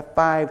as the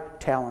 5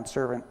 talent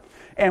servant.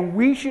 And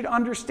we should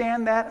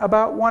understand that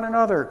about one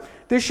another.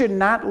 This should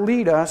not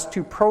lead us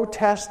to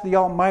protest the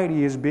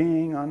Almighty as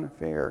being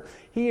unfair.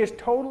 He is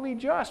totally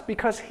just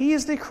because He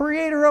is the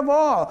creator of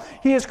all.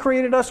 He has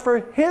created us for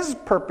His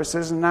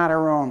purposes and not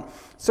our own.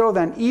 So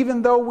then,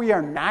 even though we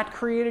are not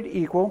created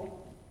equal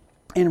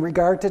in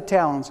regard to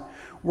talents,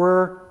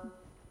 we're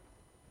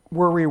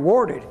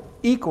rewarded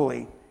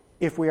equally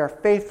if we are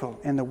faithful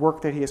in the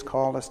work that He has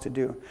called us to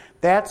do.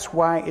 That's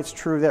why it's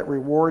true that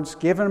rewards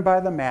given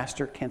by the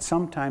master can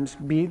sometimes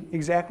be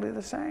exactly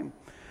the same.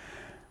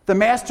 The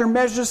master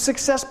measures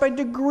success by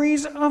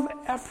degrees of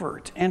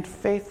effort and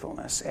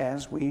faithfulness,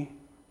 as we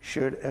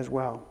should as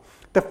well.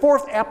 The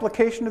fourth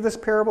application of this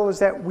parable is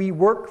that we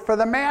work for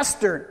the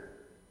master,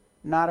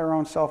 not our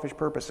own selfish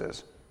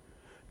purposes.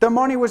 The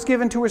money was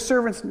given to His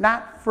servants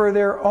not for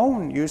their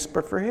own use,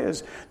 but for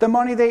His. The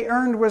money they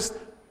earned was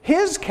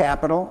His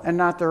capital and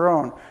not their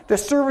own. The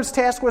servant's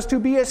task was to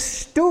be a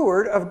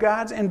steward of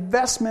God's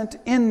investment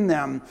in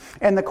them,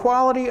 and the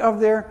quality of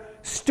their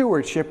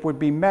stewardship would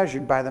be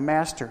measured by the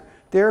master.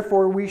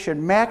 Therefore, we should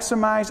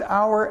maximize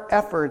our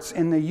efforts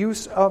in the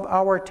use of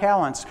our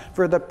talents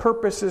for the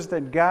purposes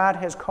that God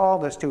has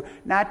called us to,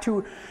 not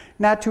to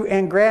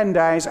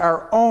aggrandize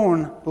our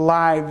own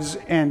lives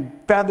and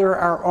feather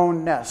our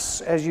own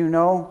nests. As you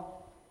know,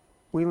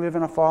 we live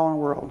in a fallen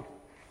world.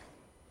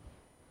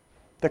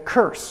 The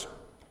curse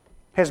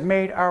has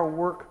made our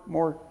work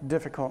more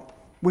difficult.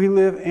 We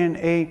live in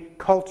a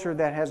culture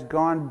that has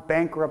gone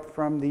bankrupt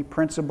from the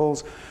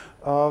principles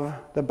of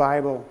the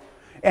Bible.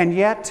 And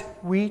yet,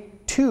 we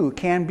too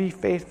can be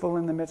faithful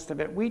in the midst of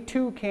it. We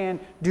too can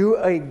do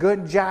a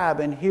good job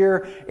and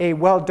hear a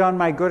 "well done,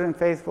 my good and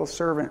faithful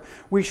servant."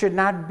 We should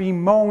not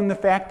bemoan the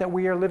fact that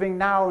we are living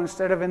now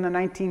instead of in the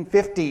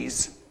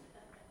 1950s.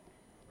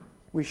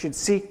 We should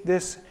seek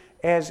this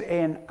as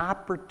an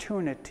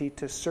opportunity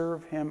to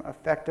serve Him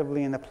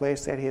effectively in the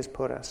place that He has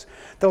put us.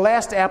 The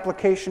last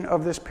application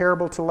of this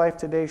parable to life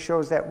today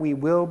shows that we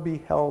will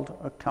be held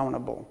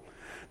accountable.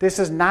 This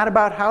is not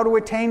about how to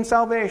attain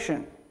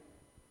salvation.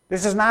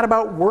 This is not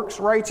about works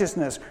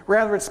righteousness.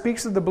 Rather, it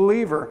speaks of the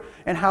believer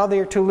and how they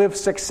are to live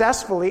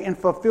successfully and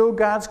fulfill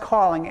God's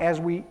calling as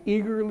we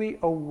eagerly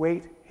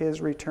await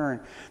His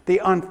return. The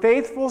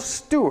unfaithful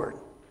steward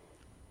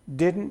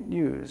didn't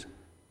use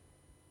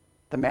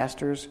the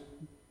master's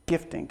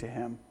gifting to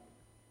him.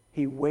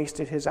 He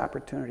wasted his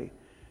opportunity.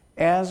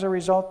 As a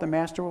result, the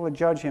master will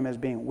judge him as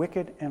being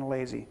wicked and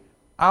lazy.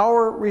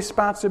 Our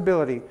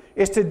responsibility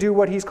is to do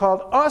what He's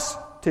called us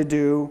to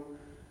do,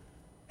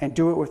 and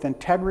do it with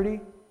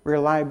integrity,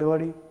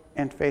 reliability,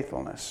 and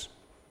faithfulness.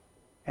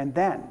 And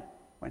then,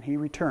 when He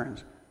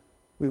returns,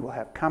 we will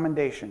have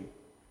commendation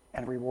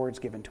and rewards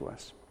given to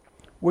us.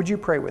 Would you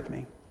pray with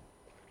me?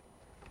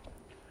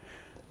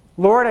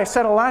 Lord, I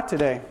said a lot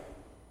today.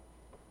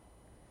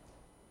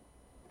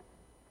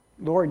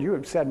 Lord, you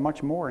have said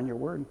much more in your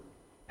word.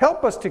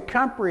 Help us to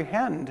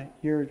comprehend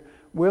your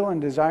will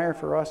and desire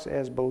for us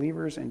as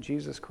believers in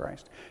Jesus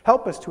Christ.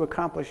 Help us to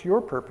accomplish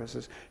your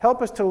purposes.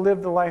 Help us to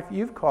live the life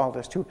you've called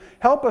us to.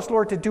 Help us,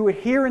 Lord, to do it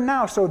here and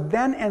now, so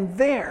then and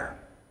there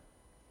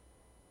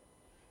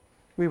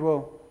we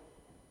will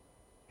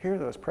hear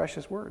those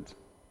precious words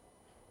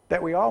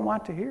that we all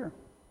want to hear,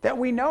 that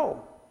we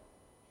know.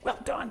 Well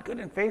done, good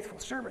and faithful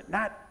servant,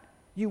 not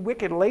you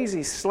wicked,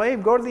 lazy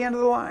slave, go to the end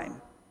of the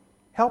line.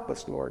 Help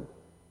us, Lord,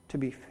 to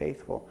be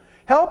faithful.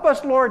 Help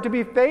us, Lord, to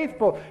be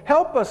faithful.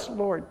 Help us,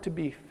 Lord, to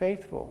be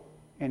faithful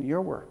in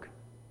your work.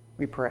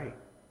 We pray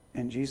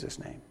in Jesus'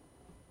 name.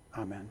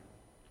 Amen.